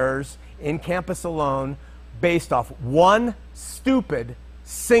sock wearers in campus alone based off one stupid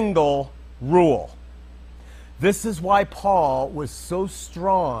single rule. This is why Paul was so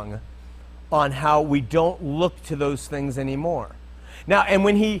strong on how we don't look to those things anymore. Now, and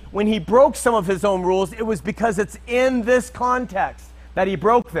when he broke some of his own rules, it was because it's in this context that he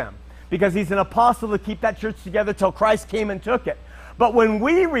broke them. Because he's an apostle to keep that church together till Christ came and took it. But when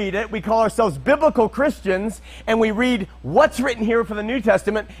we read it, we call ourselves biblical Christians, and we read what's written here for the New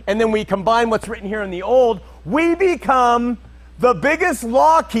Testament, and then we combine what's written here in the Old, we become the biggest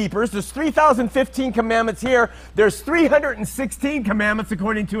law keepers. There's 3,015 commandments here. There's 316 commandments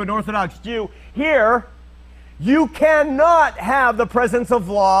according to an Orthodox Jew. Here, you cannot have the presence of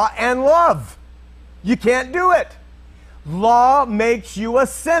law and love. You can't do it. Law makes you a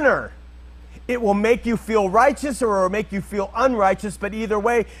sinner. It will make you feel righteous or it will make you feel unrighteous, but either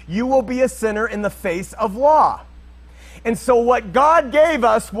way, you will be a sinner in the face of law. And so what God gave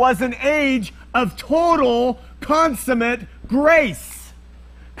us was an age of total, consummate grace.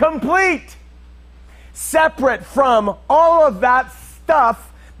 Complete. Separate from all of that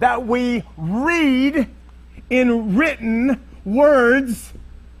stuff that we read in written words.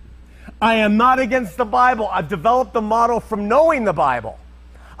 I am not against the Bible. I've developed the model from knowing the Bible.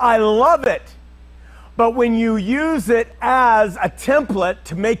 I love it. But when you use it as a template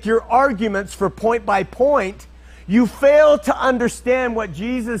to make your arguments for point by point, you fail to understand what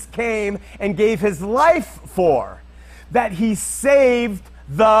Jesus came and gave his life for. That he saved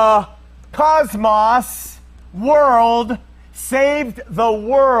the cosmos, world, saved the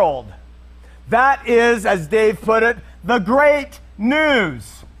world. That is, as Dave put it, the great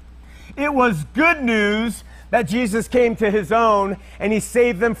news. It was good news that Jesus came to his own and he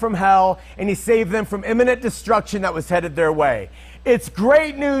saved them from hell and he saved them from imminent destruction that was headed their way. It's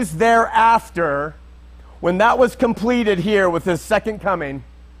great news thereafter when that was completed here with his second coming.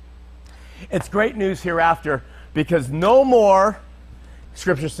 It's great news hereafter because no more,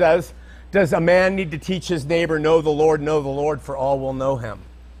 Scripture says, does a man need to teach his neighbor, know the Lord, for all will know him.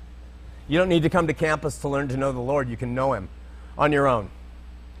 You don't need to come to campus to learn to know the Lord. You can know him on your own.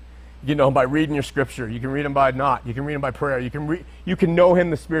 You know him by reading your Scripture. You can read him by not. You can read him by prayer. You can know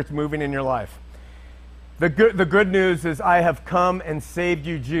him. The Spirit's moving in your life. The good news is I have come and saved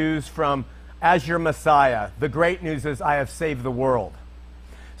you Jews from as your Messiah. The great news is I have saved the world.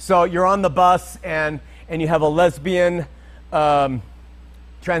 So you're on the bus and you have a lesbian,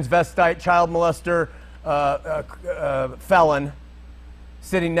 transvestite, child molester, felon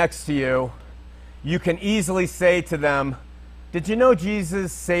sitting next to you. You can easily say to them, did you know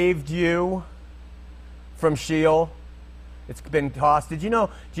Jesus saved you from Sheol? It's been tossed. Did you know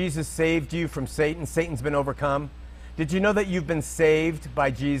Jesus saved you from Satan? Satan's been overcome. Did you know that you've been saved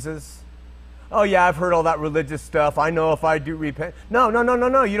by Jesus? Oh yeah, I've heard all that religious stuff. I know if I do repent. No.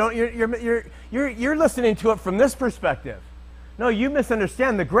 You don't. You're listening to it from this perspective. No, you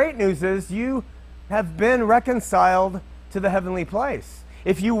misunderstand. The great news is you have been reconciled to the heavenly place.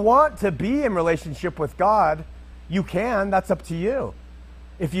 If you want to be in relationship with God, you can. That's up to you.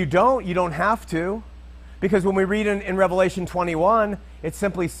 If you don't have to. Because when we read in Revelation 21, it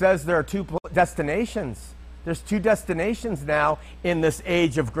simply says there are two destinations. There's two destinations now in this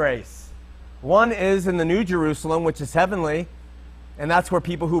age of grace. One is in the New Jerusalem, which is heavenly, and that's where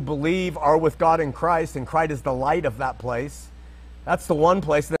people who believe are with God in Christ, and Christ is the light of that place. That's the one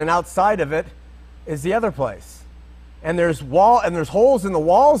place. And then outside of it is the other place. And there's holes in the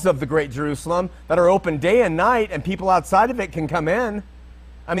walls of the great Jerusalem that are open day and night, and people outside of it can come in.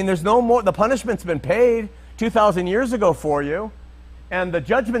 I mean, there's no more. The punishment's been paid 2,000 years ago for you, and the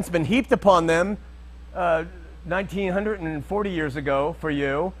judgment's been heaped upon them 1,940 years ago for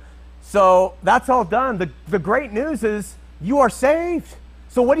you. So that's all done. The great news is you are saved.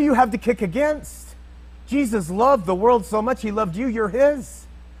 So what do you have to kick against? Jesus loved the world so much. He loved you. You're his.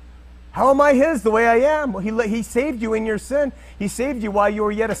 How am I his the way I am? Well, he saved you in your sin. He saved you while you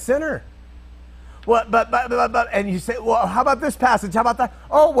were yet a sinner. Well, but and you say, well, how about this passage? How about that?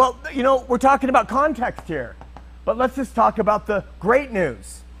 Oh, well, we're talking about context here. But let's just talk about the great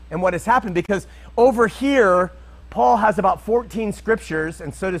news and what has happened. Because over here, Paul has about 14 scriptures,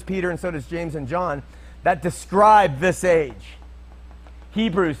 and so does Peter, and so does James and John, that describe this age.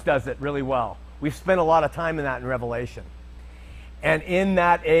 Hebrews does it really well. We've spent a lot of time in that in Revelation. And in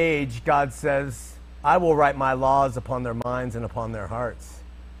that age, God says, I will write my laws upon their minds and upon their hearts.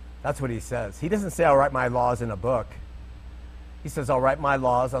 That's what he says. He doesn't say, I'll write my laws in a book. He says, I'll write my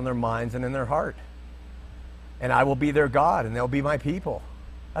laws on their minds and in their heart. And I will be their God, and they'll be my people.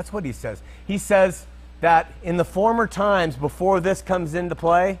 That's what he says. He says that in the former times, before this comes into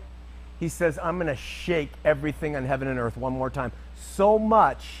play, he says, I'm going to shake everything on heaven and earth one more time. So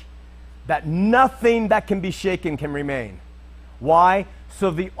much that nothing that can be shaken can remain. Why? So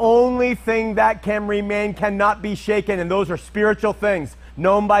the only thing that can remain cannot be shaken, and those are spiritual things,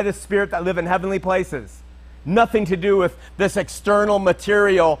 known by the Spirit that live in heavenly places. Nothing to do with this external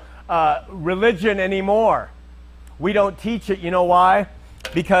material religion anymore. We don't teach it. You know why?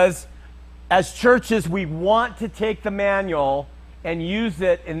 Because as churches, we want to take the manual and use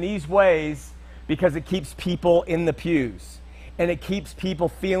it in these ways because it keeps people in the pews. And it keeps people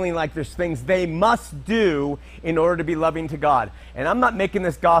feeling like there's things they must do in order to be loving to God. And I'm not making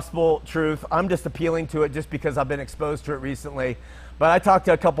this gospel truth. I'm just appealing to it just because I've been exposed to it recently. But I talked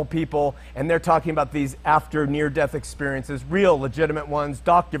to a couple people, and they're talking about these after near-death experiences, real legitimate ones,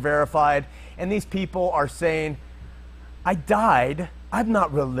 doctor verified. And these people are saying, I died, I'm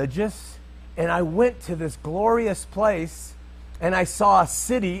not religious, and I went to this glorious place, and I saw a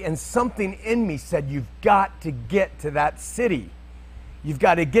city, and something in me said, you've got to get to that city. You've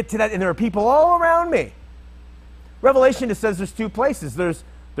got to get to that, and there are people all around me. Revelation just says there's two places. There's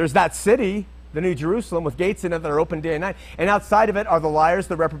that city, the New Jerusalem, with gates in it that are open day and night. And outside of it are the liars,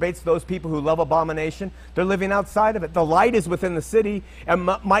 the reprobates, those people who love abomination. They're living outside of it. The light is within the city, and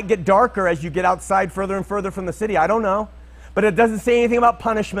might get darker as you get outside further and further from the city. I don't know. But it doesn't say anything about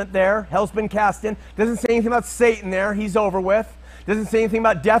punishment there. Hell's been cast in. Doesn't say anything about Satan there. He's over with. Doesn't say anything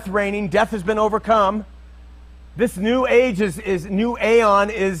about death reigning. Death has been overcome. This new age is new aeon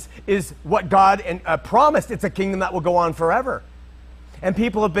is what God promised. It's a kingdom that will go on forever. And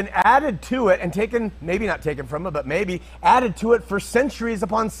people have been added to it and taken, maybe not taken from it, but maybe added to it for centuries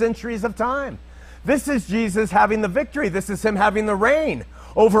upon centuries of time. This is Jesus having the victory. This is him having the reign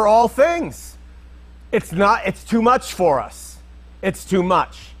over all things. It's too much for us. It's too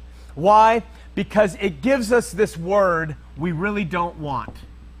much. Why? Because it gives us this word we really don't want.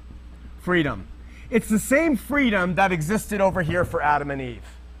 Freedom. It's the same freedom that existed over here for Adam and Eve.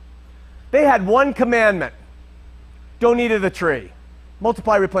 They had one commandment. Don't eat of the tree.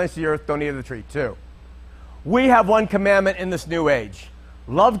 Multiply, replenish the earth, don't eat of the tree. 2. We have one commandment in this new age.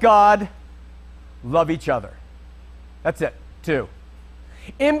 Love God, love each other. That's it. 2.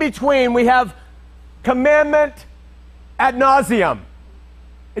 In between, we have commandment ad nauseum.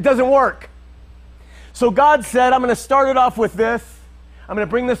 It doesn't work. So God said, I'm going to start it off with this. I'm going to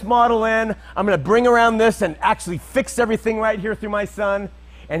bring this model in. I'm going to bring around this and actually fix everything right here through my son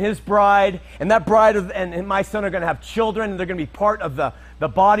and his bride. And that bride and my son are going to have children. And they're going to be part of the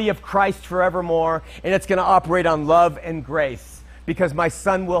body of Christ forevermore. And it's going to operate on love and grace. Because my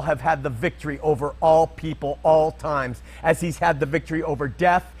son will have had the victory over all people, all times. As he's had the victory over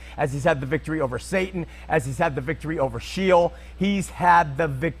death. As he's had the victory over Satan. As he's had the victory over Sheol. He's had the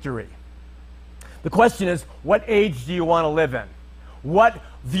victory. The question is, what age do you want to live in? What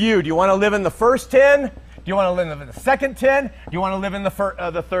view? Do you want to live in the first 10? Do you want to live in the second 10? Do you want to live in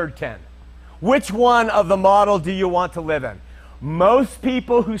the third 10? Which one of the model do you want to live in? Most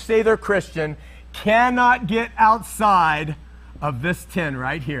people who say they're Christian cannot get outside of this 10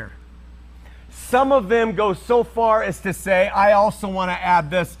 right here. Some of them go so far as to say, I also want to add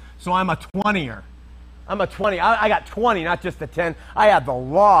this, so I'm a 20er. I'm a 20. I got 20, not just a 10. I have the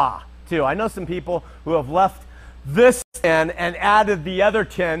law, too. I know some people who have left this 10 and added the other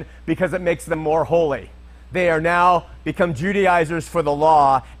 10 because it makes them more holy. They are now become Judaizers for the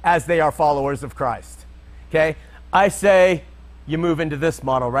law as they are followers of Christ. Okay? I say you move into this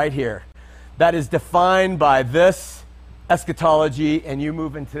model right here. That is defined by this eschatology, and you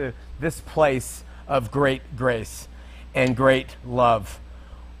move into this place of great grace and great love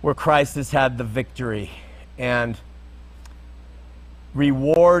where Christ has had the victory and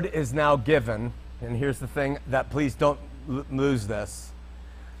reward is now given. And here's the thing that please don't lose this.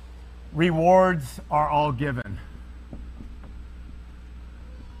 Rewards are all given.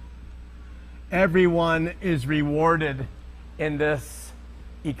 Everyone is rewarded in this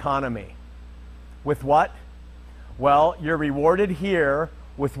economy. With what? Well, you're rewarded here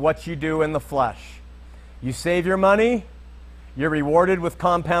with what you do in the flesh. You save your money, you're rewarded with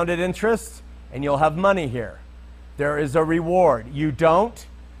compounded interest, and you'll have money here. There is a reward. You don't,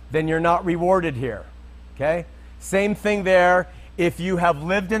 then you're not rewarded here. Okay? Same thing there. If you have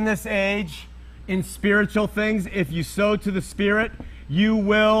lived in this age in spiritual things, if you sow to the Spirit, you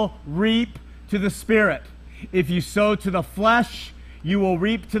will reap to the Spirit. If you sow to the flesh, you will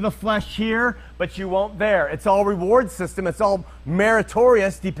reap to the flesh here, but you won't there. It's all reward system. It's all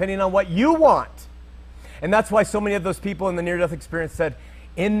meritorious depending on what you want. And that's why so many of those people in the near-death experience said,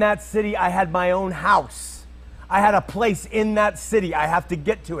 in that city I had my own house. I had a place in that city. I have to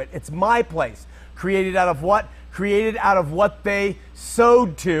get to it. It's my place. Created out of what? Created out of what they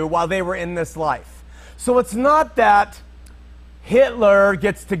sowed to while they were in this life. So it's not that Hitler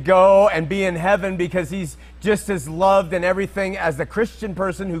gets to go and be in heaven because he's just as loved and everything as the Christian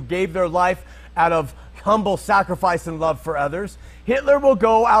person who gave their life out of humble sacrifice and love for others. Hitler will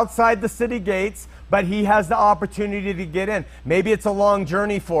go outside the city gates, but he has the opportunity to get in. Maybe it's a long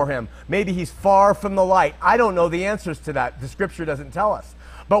journey for him. Maybe he's far from the light. I don't know the answers to that. The scripture doesn't tell us.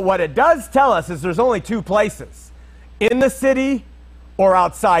 But what it does tell us is there's only two places, in the city or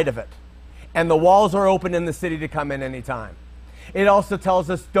outside of it. And the walls are open in the city to come in anytime. It also tells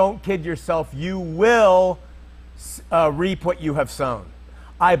us, don't kid yourself, you will reap what you have sown.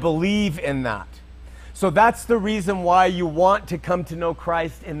 I believe in that. So that's the reason why you want to come to know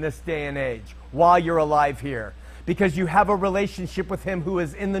Christ in this day and age, while you're alive here. Because you have a relationship with him who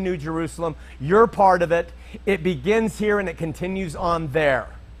is in the New Jerusalem. You're part of it. It begins here and it continues on there.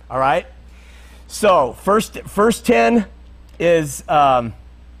 All right? So, first 10 is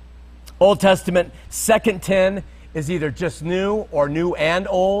Old Testament. Second 10 is either just new or new and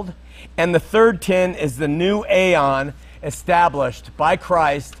old. And the third 10 is the new aeon established by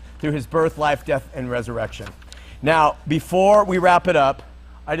Christ through his birth, life, death, and resurrection. Now, before we wrap it up,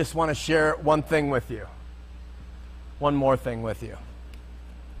 I just want to share one thing with you. One more thing with you.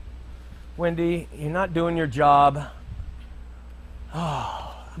 Wendy, you're not doing your job.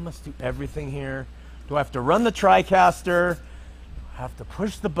 Oh, I must do everything here. Do I have to run the TriCaster? I have to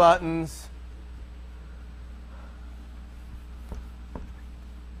push the buttons.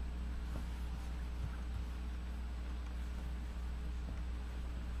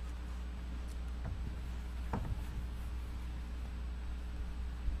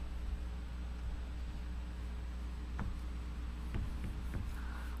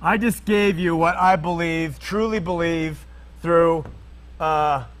 I just gave you what I believe, truly believe, through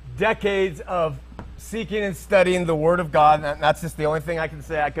decades of seeking and studying the Word of God, and that's just the only thing I can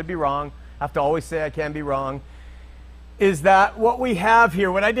say. I could be wrong. I have to always say I can be wrong. Is that what we have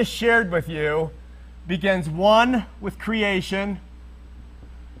here, what I just shared with you, begins 1 with creation,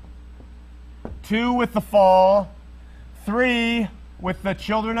 2 with the fall, 3 with the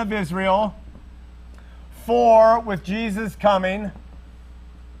children of Israel, 4 with Jesus coming,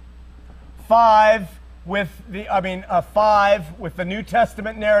 5 with the New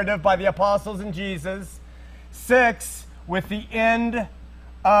Testament narrative by the apostles and Jesus, 6 with the end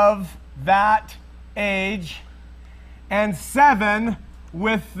of that age, and 7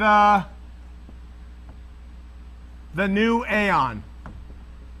 with the new aeon.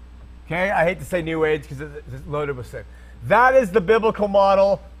 Okay, I hate to say new age because it's loaded with sin. That is the biblical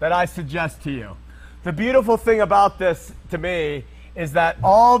model that I suggest to you. The beautiful thing about this, to me, is that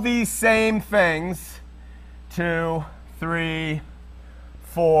all these same things, 2, 3,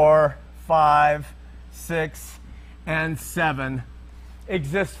 4, 5, 6, and 7,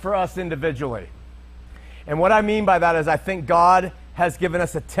 exist for us individually. And what I mean by that is I think God has given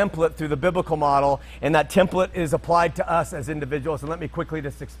us a template through the biblical model, and that template is applied to us as individuals. And let me quickly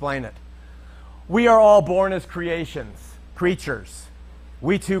just explain it. We are all born as creatures.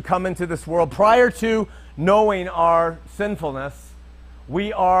 We too come into this world prior to knowing our sinfulness.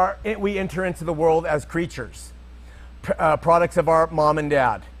 We enter into the world as creatures, products of our mom and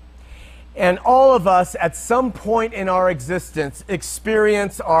dad. And all of us, at some point in our existence,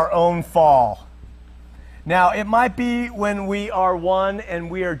 experience our own fall. Now, it might be when we are 1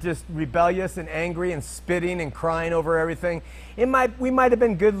 and we are just rebellious and angry and spitting and crying over everything. We might have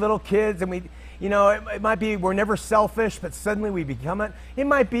been good little kids, and it might be we're never selfish, but suddenly we become it. It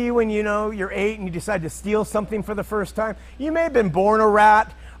might be when, you're 8 and you decide to steal something for the first time. You may have been born a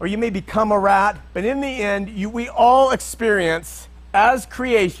rat, or you may become a rat, but in the end, we all experience, as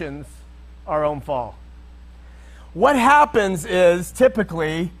creations, our own fall. What happens is,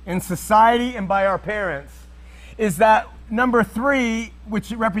 typically, in society and by our parents, is that number 3,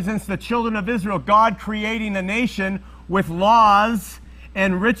 which represents the children of Israel, God creating a nation with laws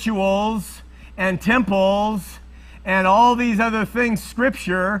and rituals and temples and all these other things,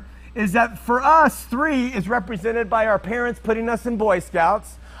 Scripture, is that for us, 3 is represented by our parents putting us in Boy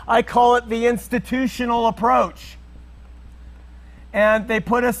Scouts. I call it the institutional approach. And they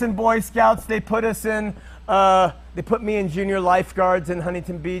put us in Boy Scouts. They put us in, they put me in junior lifeguards in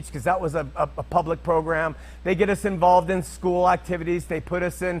Huntington Beach because that was a public program. They get us involved in school activities. They put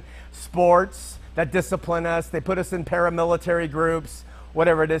us in sports that discipline us. They put us in paramilitary groups,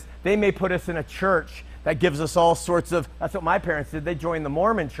 whatever it is. They may put us in a church that gives us all sorts of, that's what my parents did. They joined the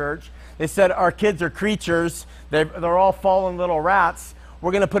Mormon church. They said, our kids are creatures. They're all fallen little rats.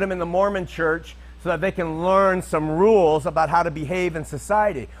 We're going to put them in the Mormon church so that they can learn some rules about how to behave in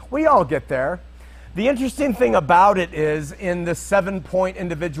society. We all get there. The interesting thing about it is, in the 7-point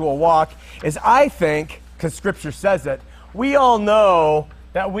individual walk, is I think, because Scripture says it, we all know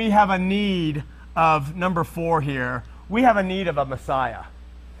that we have a need of, number 4 here, we have a need of a Messiah.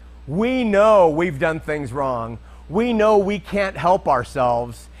 We know we've done things wrong. We know we can't help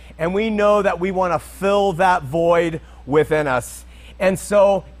ourselves. And we know that we want to fill that void within us. And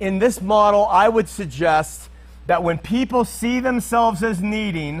so in this model, I would suggest that when people see themselves as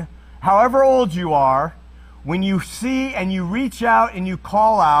needing, however old you are, when you see and you reach out and you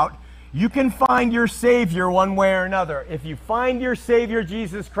call out, you can find your Savior one way or another. If you find your Savior,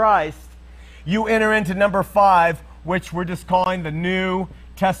 Jesus Christ, you enter into number 5, which we're just calling the New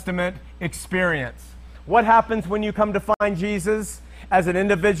Testament experience. What happens when you come to find Jesus? As an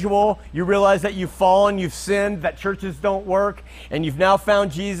individual, you realize that you've fallen, you've sinned, that churches don't work, and you've now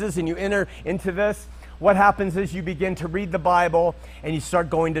found Jesus and you enter into this. What happens is you begin to read the Bible and you start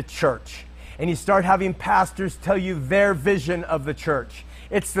going to church. And you start having pastors tell you their vision of the church.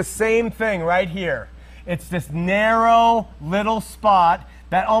 It's the same thing right here. It's this narrow little spot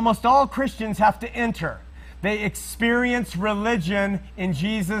that almost all Christians have to enter. They experience religion in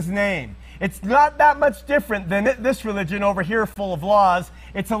Jesus' name. It's not that much different than this religion over here full of laws.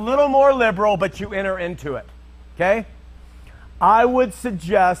 It's a little more liberal, but you enter into it. Okay? I would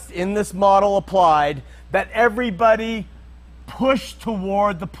suggest, in this model applied, that everybody push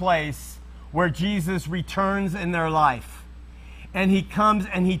toward the place where Jesus returns in their life. And he comes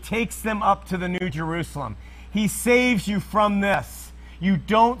and he takes them up to the New Jerusalem. He saves you from this. You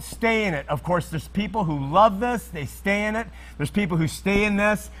don't stay in it. Of course, there's people who love this. They stay in it. There's people who stay in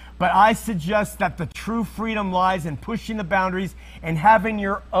this. But I suggest that the true freedom lies in pushing the boundaries and having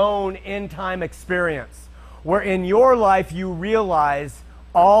your own end-time experience, where in your life you realize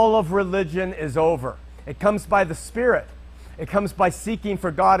all of religion is over. It comes by the Spirit. It comes by seeking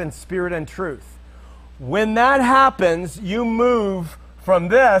for God in spirit and truth. When that happens, you move from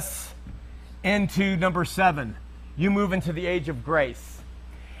this into number 7. You move into the age of grace.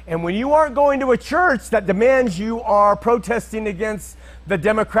 And when you aren't going to a church that demands you are protesting against the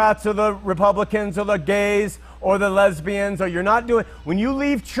Democrats or the Republicans or the gays or the lesbians, or you're not doing, when you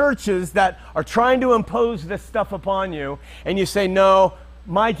leave churches that are trying to impose this stuff upon you, and you say, no,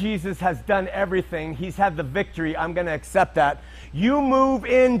 my Jesus has done everything, he's had the victory, I'm going to accept that, you move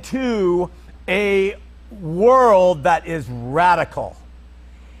into a world that is radical,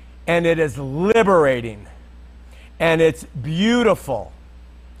 and it is liberating, and it's beautiful,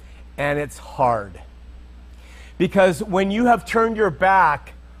 and it's hard. Because when you have turned your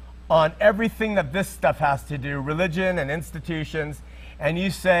back on everything that this stuff has to do, religion and institutions, and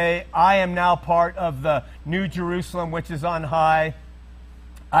you say, I am now part of the New Jerusalem, which is on high.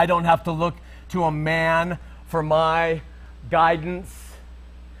 I don't have to look to a man for my guidance.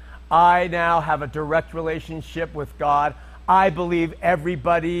 I now have a direct relationship with God. I believe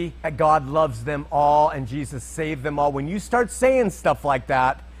everybody, God loves them all, and Jesus saved them all. When you start saying stuff like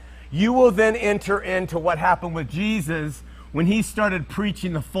that, you will then enter into what happened with Jesus when he started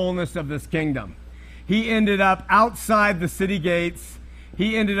preaching the fullness of this kingdom. He ended up outside the city gates.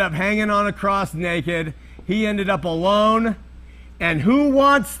 He ended up hanging on a cross naked. He ended up alone. And who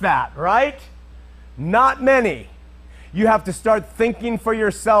wants that, right? Not many. You have to start thinking for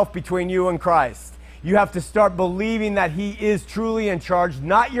yourself between you and Christ. You have to start believing that he is truly in charge,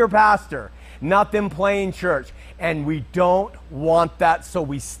 not your pastor, not them playing church. And we don't want that, so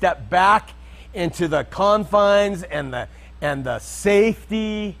we step back into the confines and the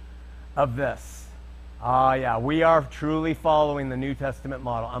safety of this. Ah, yeah, we are truly following the New Testament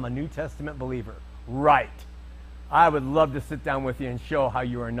model. I'm a New Testament believer. Right. I would love to sit down with you and show how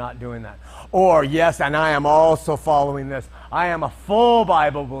you are not doing that. Or, yes, and I am also following this. I am a full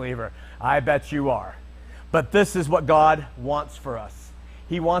Bible believer. I bet you are. But this is what God wants for us.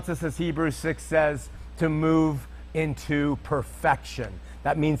 He wants us, as Hebrews 6 says, to move into perfection.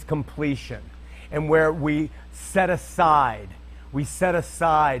 That means completion. And where we set aside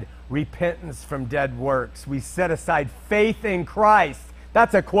repentance from dead works. We set aside faith in Christ.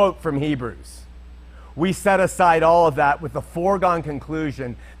 That's a quote from Hebrews. We set aside all of that with the foregone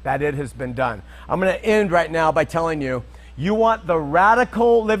conclusion that it has been done. I'm going to end right now by telling you, you want the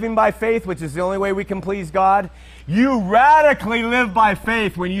radical living by faith, which is the only way we can please God? You radically live by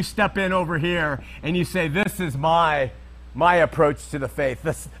faith when you step in over here and you say, this is my approach to the faith,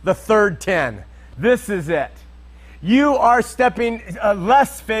 the third 10. This is it. You are stepping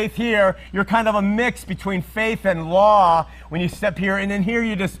less faith here. You're kind of a mix between faith and law when you step here. And then here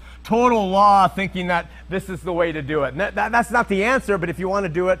you just total law, thinking that this is the way to do it. And that's not the answer, but if you want to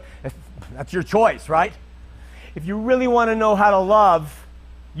do it, That's your choice, right? If you really want to know how to love,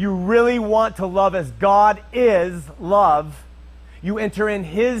 you really want to love as God is love, you enter in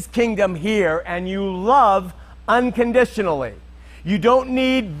His kingdom here and you love unconditionally. You don't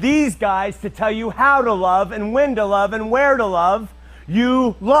need these guys to tell you how to love and when to love and where to love.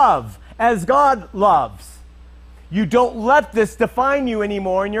 You love as God loves. You don't let this define you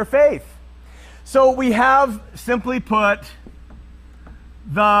anymore in your faith. So we have, simply put,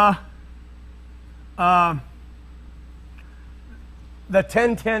 the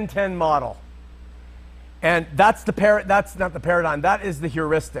 10-10-10 model. And that's not the paradigm. That is the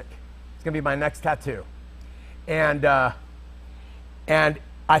heuristic. It's going to be my next tattoo. And I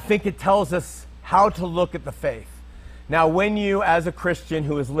think it tells us how to look at the faith. Now, when you, as a Christian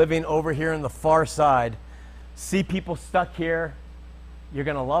who is living over here on the far side, see people stuck here, you're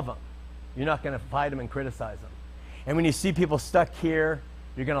going to love them. You're not going to fight them and criticize them. And when you see people stuck here,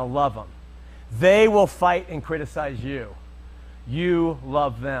 you're going to love them. They will fight and criticize you. You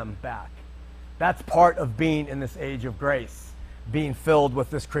love them back. That's part of being in this age of grace, being filled with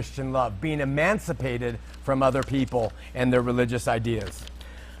this Christian love, being emancipated from other people and their religious ideas.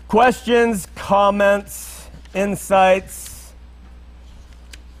 Questions, comments, insights?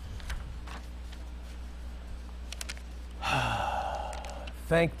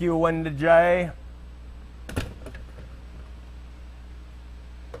 Thank you, Wendy J.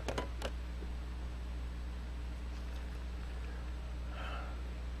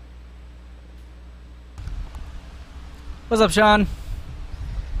 What's up, Sean?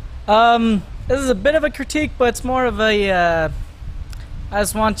 This is a bit of a critique, but it's more of a, I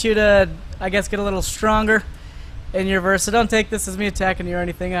just want you to, I guess, get a little stronger in your verse. So don't take this as me attacking you or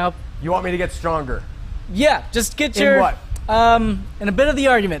anything. You want me to get stronger? Yeah, just get In your... what? In a bit of the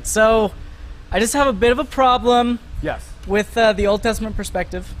argument. So I just have a bit of a problem Yes. with the Old Testament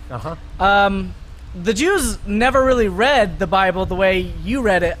perspective. Uh-huh. The Jews never really read the Bible the way you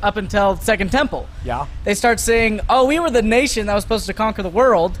read it up until Second Temple. Yeah. They start saying, oh, we were the nation that was supposed to conquer the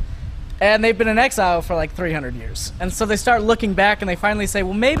world, and they've been in exile for like 300 years. And so they start looking back, and they finally say,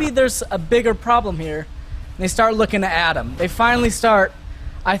 well, maybe there's a bigger problem here. And they start looking at Adam. They finally start,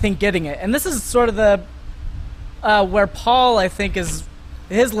 I think, getting it. And this is sort of the where Paul, I think, is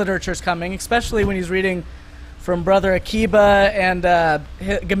his literature's coming, especially when he's reading from Brother Akiba and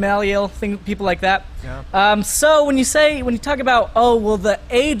Gamaliel, people like that. Yeah. So when you talk about, oh, well, the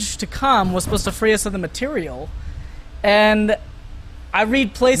age to come was supposed to free us of the material, and I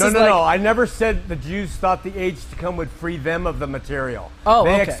read places No. I never said the Jews thought the age to come would free them of the material. Oh,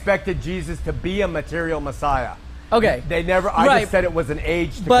 They okay. expected Jesus to be a material Messiah. Okay. They never, I Right. just said it was an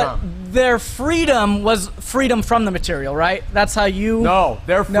age to But come. their freedom was freedom from the material, right? That's how you... No,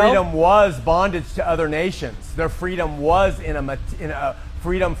 their No? freedom was bondage to other nations. Their freedom was in a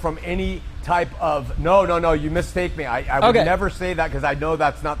freedom from any type of... No, you mistake me. I would Okay. never say that because I know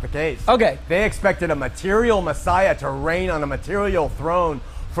that's not the case. Okay. They expected a material Messiah to reign on a material throne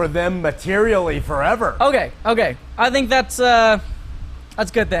for them materially forever. Okay. I think that's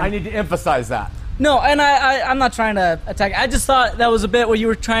good then. I need to emphasize that. No, and I'm not trying to attack. I just thought that was a bit what you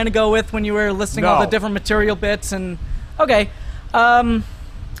were trying to go with when you were listing all No. the different material bits. And okay, so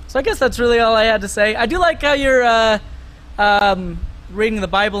I guess that's really all I had to say. I do like how you're reading the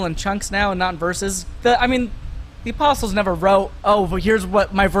Bible in chunks now and not in verses. The apostles never wrote, oh, well, here's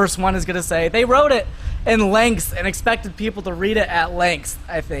what my verse 1 is going to say. They wrote it in lengths and expected people to read it at length,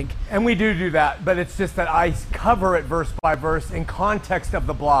 I think. And we do that, but it's just that I cover it verse by verse in context of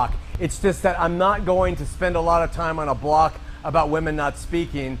the block. It's just that I'm not going to spend a lot of time on a block about women not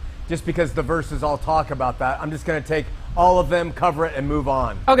speaking just because the verses all talk about that. I'm just going to take all of them, cover it, and move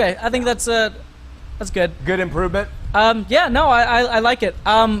on. Okay, I think that's good. Good improvement? Yeah, no, I like it.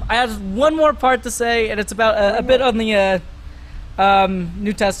 I have one more part to say, and it's about a bit on the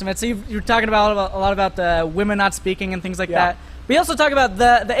New Testament. So you're talking about a lot about women not speaking and things like Yeah. that. We also talk about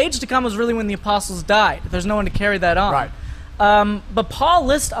the age to come was really when the apostles died. There's no one to carry that on. Right. But Paul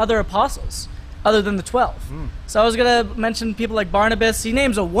lists other apostles other than the 12. So I was going to mention people like Barnabas. He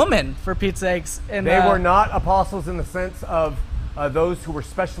names a woman, for Pete's sakes. And, They were not apostles in the sense of those who were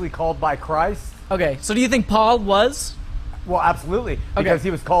specially called by Christ. Okay, so do you think Paul was? Well, absolutely, because he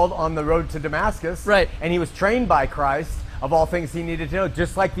was called on the road to Damascus, Right. And he was trained by Christ of all things he needed to know,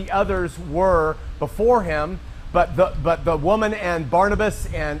 just like the others were before him. But the woman and Barnabas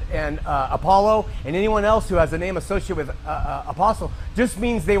and Apollo and anyone else who has a name associated with apostle just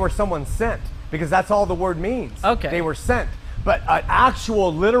means they were someone sent, because that's all the word means. Okay. They were sent. But an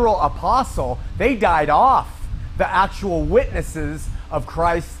actual literal apostle, they died off, the actual witnesses of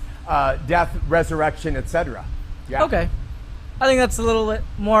Christ's death, resurrection, etc. Yeah. Okay. I think that's a little bit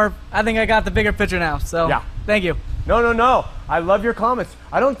more. I think I got the bigger picture now. So Yeah. thank you. No. I love your comments.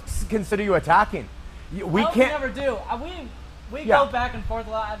 I don't consider you attacking. We We can't never do. We Yeah. go back and forth a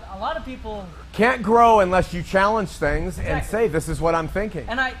lot. A lot of people, can't grow unless you challenge things and Exactly. say, this is what I'm thinking.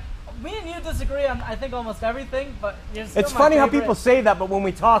 and me and you disagree on I think almost everything, but you're still It's my funny how favorite. people say that, but when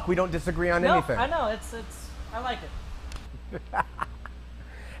we talk, we don't disagree on No, anything. I know it's I like it.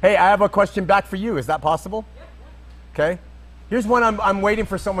 Hey, I have a question back for you. Is that possible? Okay. Here's one I'm waiting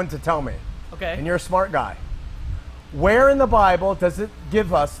for someone to tell me. Okay. And you're a smart guy. Where in the Bible does it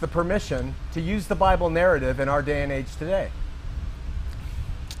give us the permission to use the Bible narrative in our day and age today?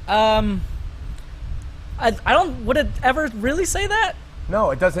 I don't. Would it ever really say that?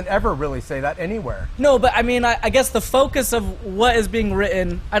 No, it doesn't ever really say that anywhere. No, but I mean, I guess the focus of what is being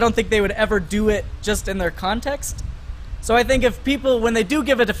written, I don't think they would ever do it just in their context. So I think if people, when they do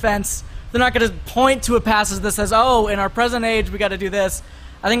give a defense, they're not going to point to a passage that says, oh, in our present age, we got to do this.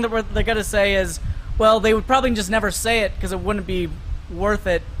 I think that what they're going to say is, well, they would probably just never say it because it wouldn't be worth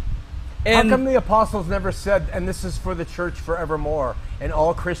it. How come the apostles never said, and this is for the church forevermore, and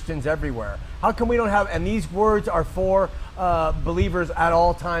all Christians everywhere? How come we don't have, and these words are for believers at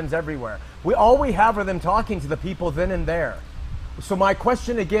all times everywhere? All we have are them talking to the people then and there. So my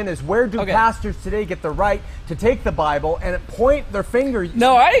question again is, where do pastors today get the right to take the Bible and point their finger?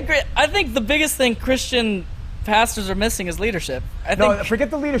 No, I agree. I think the biggest thing Christian pastors are missing is leadership. No, forget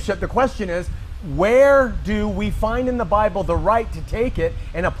the leadership. The question is, where do we find in the Bible the right to take it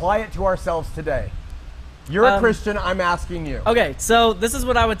and apply it to ourselves today? You're a Christian, I'm asking you. Okay, so this is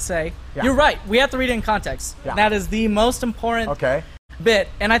what I would say. Yeah. You're right. We have to read it in context. Yeah. That is the most important bit.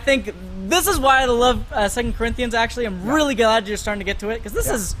 And I think this is why I love 2 Corinthians, actually. I'm really glad you're starting to get to it, because this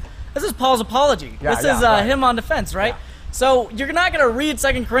is Paul's apology. This is him on defense, right? Yeah. So you're not going to read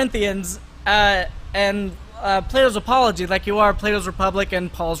 2 Corinthians and Plato's Apology like you are Plato's Republic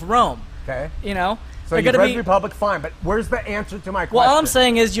and Paul's Rome. Okay. You know? So you've read Republic, fine, but where's the answer to my question? Well, all I'm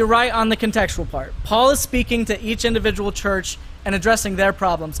saying is you're right on the contextual part. Paul is speaking to each individual church and addressing their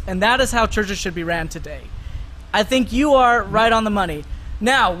problems, and that is how churches should be ran today. I think you are right on the money.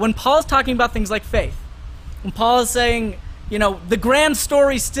 Now, when Paul is talking about things like faith, when Paul is saying, you know, the grand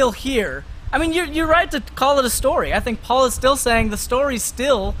story's still here, I mean, you're right to call it a story. I think Paul is still saying the story's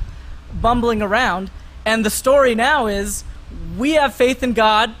still bumbling around, and the story now is we have faith in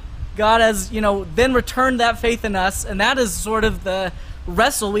God. God has, you know, then returned that faith in us, and that is sort of the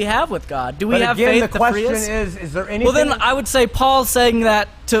wrestle we have with God. Do we have faith to free us? The question is there anything... Well, then I would say Paul's saying that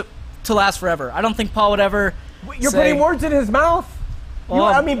to last forever. I don't think Paul would ever You're putting words in his mouth. Well,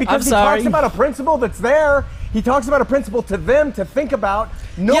 I mean, because he talks about a principle that's there. He talks about a principle to them to think about.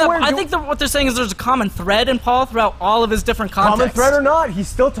 I think what they're saying is there's a common thread in Paul throughout all of his different contexts. Common thread or not, he's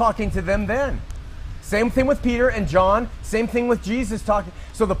still talking to them then. Same thing with Peter and John. Same thing with Jesus talking.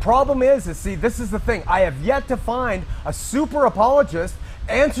 So the problem is see, this is the thing. I have yet to find a super apologist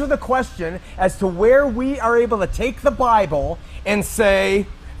answer the question as to where we are able to take the Bible and say,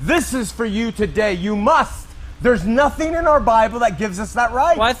 this is for you today. You must. There's nothing in our Bible that gives us that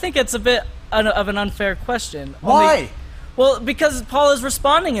right. Well, I think it's a bit of an unfair question. Why? Well, because Paul is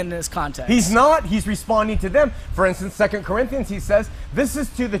responding in this context. He's not. He's responding to them. For instance, 2 Corinthians, he says, this is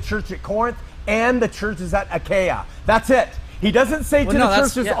to the church at Corinth and the churches at Achaia. That's it. He doesn't say to the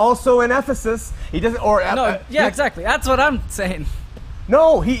churches also in Ephesus. He doesn't. Exactly. That's what I'm saying.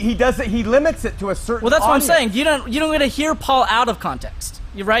 No, he does it. He limits it to a certain. Well, that's audience. what I'm saying. You don't get to hear Paul out of context.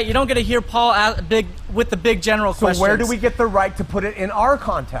 You're right. You don't get to hear Paul with the big general questions. So where do we get the right to put it in our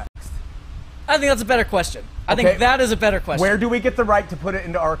context? I think that's a better question. I think that is a better question. Where do we get the right to put it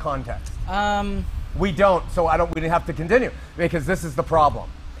into our context? We don't. So we didn't have to continue because this is the problem.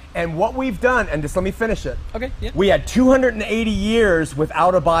 And what we've done, and just let me finish it. Okay. Yeah. We had 280 years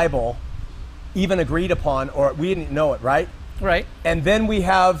without a Bible, even agreed upon, or we didn't know it, right? Right. And then we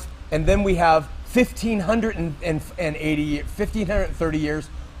have 1530 years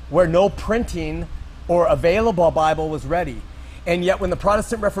where no printing or available Bible was ready. And yet when the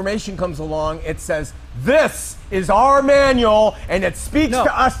Protestant Reformation comes along, it says, this is our manual, and it speaks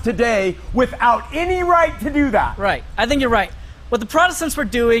to us today without any right to do that. Right. I think you're right. What the Protestants were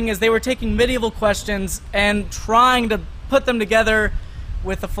doing is they were taking medieval questions and trying to put them together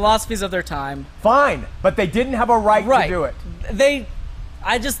with the philosophies of their time. Fine, but they didn't have a right to do it.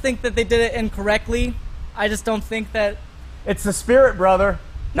 I just think that they did it incorrectly. I just don't think that... It's the spirit, brother.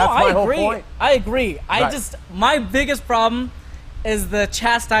 That's my whole point. I agree. My biggest problem is the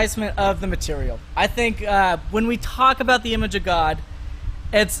chastisement of the material. I think when we talk about the image of God,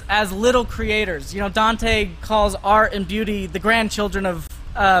 it's as little creators. You know, Dante calls art and beauty the grandchildren of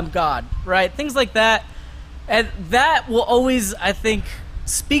God, right? Things like that. And that will always, I think,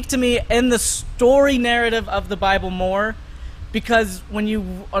 speak to me in the story narrative of the Bible more, because when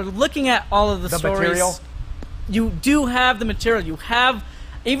you are looking at all of the stories, material? You do have the material. You have,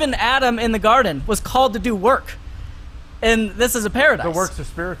 even Adam in the garden was called to do work. And this is a paradise. The works are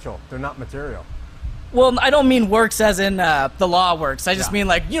spiritual. They're not material. Well, I don't mean works as in the law works. I just mean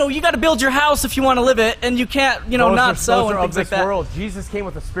like, you got to build your house if you want to live it, and you can't, not sow and things like that. World. Jesus came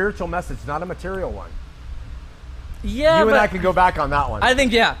with a spiritual message, not a material one. Yeah, you and I could go back on that one. I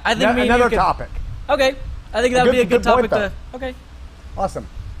think, yeah. I think another topic. Okay. I think that would be a good topic point, to... Okay. Awesome.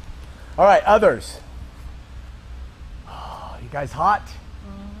 All right, others. Oh, you guys hot?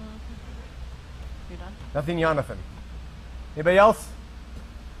 You done? Nothing, Jonathan. Anybody else?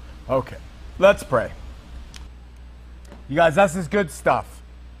 Okay. Let's pray. You guys, this is good stuff.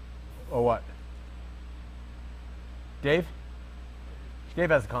 Or what? Dave? Dave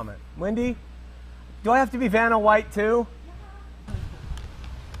has a comment. Wendy? Do I have to be Vanna White too?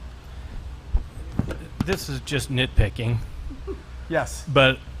 This is just nitpicking. Yes.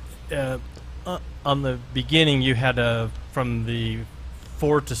 But on the beginning, you had from the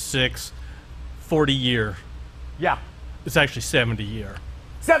 4 to 6, 40 year. Yeah. It's actually 70 year.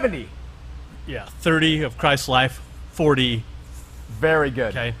 70. Yeah, 30 of Christ's life, 40. Very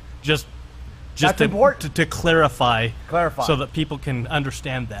good. Okay, just to clarify, so that people can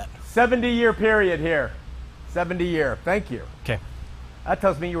understand that. 70-year period here. 70-year. Thank you. Okay. That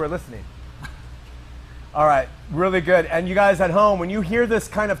tells me you were listening. All right, really good. And you guys at home, when you hear this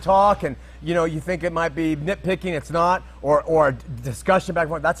kind of talk and you think it might be nitpicking, it's not, or a discussion back and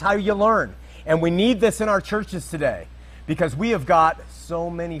forth, that's how you learn. And we need this in our churches today, because we have got so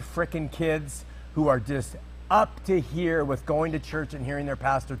many frickin' kids who are just up to here with going to church and hearing their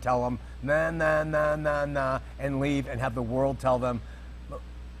pastor tell them, nah, and leave and have the world tell them,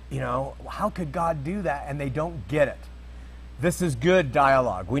 how could God do that? And they don't get it. This is good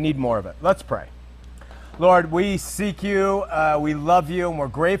dialogue. We need more of it. Let's pray. Lord, we seek you, we love you, and we're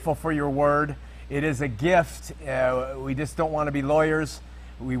grateful for your word. It is a gift. We just don't want to be lawyers.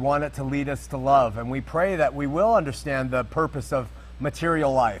 We want it to lead us to love. And we pray that we will understand the purpose of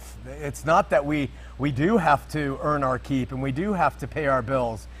material life. It's not that we do have to earn our keep, and we do have to pay our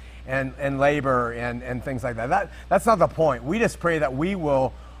bills and labor and things like that. That's not the point. We just pray that we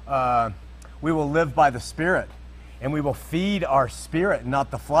will live by the Spirit, and we will feed our spirit,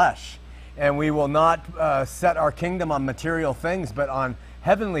 not the flesh. And we will not set our kingdom on material things, but on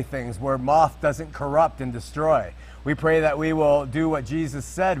heavenly things where moth doesn't corrupt and destroy. We pray that we will do what Jesus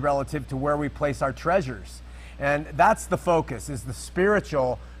said relative to where we place our treasures. And that's the focus, is the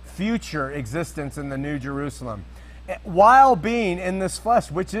spiritual future existence in the New Jerusalem, while being in this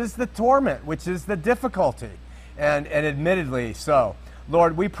flesh, which is the torment, which is the difficulty, and admittedly so.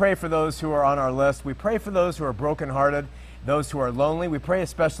 Lord, we pray for those who are on our list. We pray for those who are brokenhearted, those who are lonely. We pray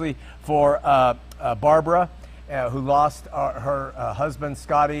especially for Barbara, who lost her husband,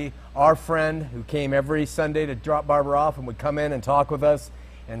 Scotty, our friend, who came every Sunday to drop Barbara off and would come in and talk with us.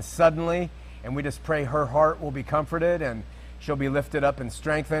 And suddenly, and we just pray her heart will be comforted and she'll be lifted up and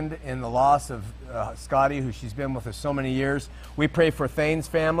strengthened in the loss of Scotty, who she's been with us so many years. We pray for Thane's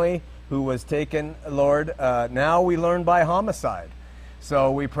family, who was taken, Lord, now we learn by homicide.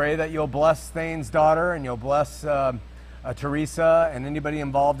 So we pray that you'll bless Thane's daughter and you'll bless Teresa and anybody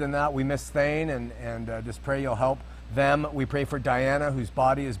involved in that. We miss Thane and just pray you'll help them. We pray for Diana, whose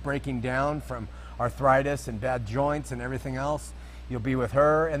body is breaking down from arthritis and bad joints and everything else. You'll be with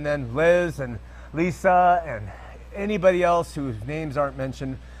her. And then Liz and Lisa and anybody else whose names aren't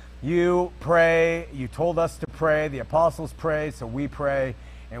mentioned. You pray. You told us to pray. The apostles pray, so we pray.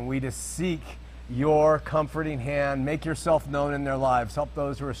 And we just seek your comforting hand. Make yourself known in their lives. Help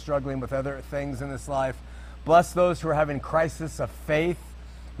those who are struggling with other things in this life. Bless those who are having crisis of faith,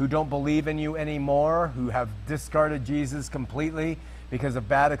 who don't believe in you anymore, who have discarded Jesus completely because of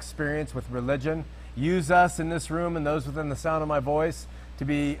bad experience with religion. Use us in this room and those within the sound of my voice to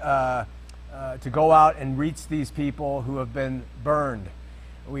be to go out and reach these people who have been burned.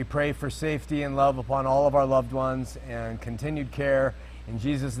 We pray for safety and love upon all of our loved ones and continued care. In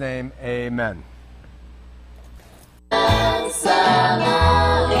Jesus' name, amen.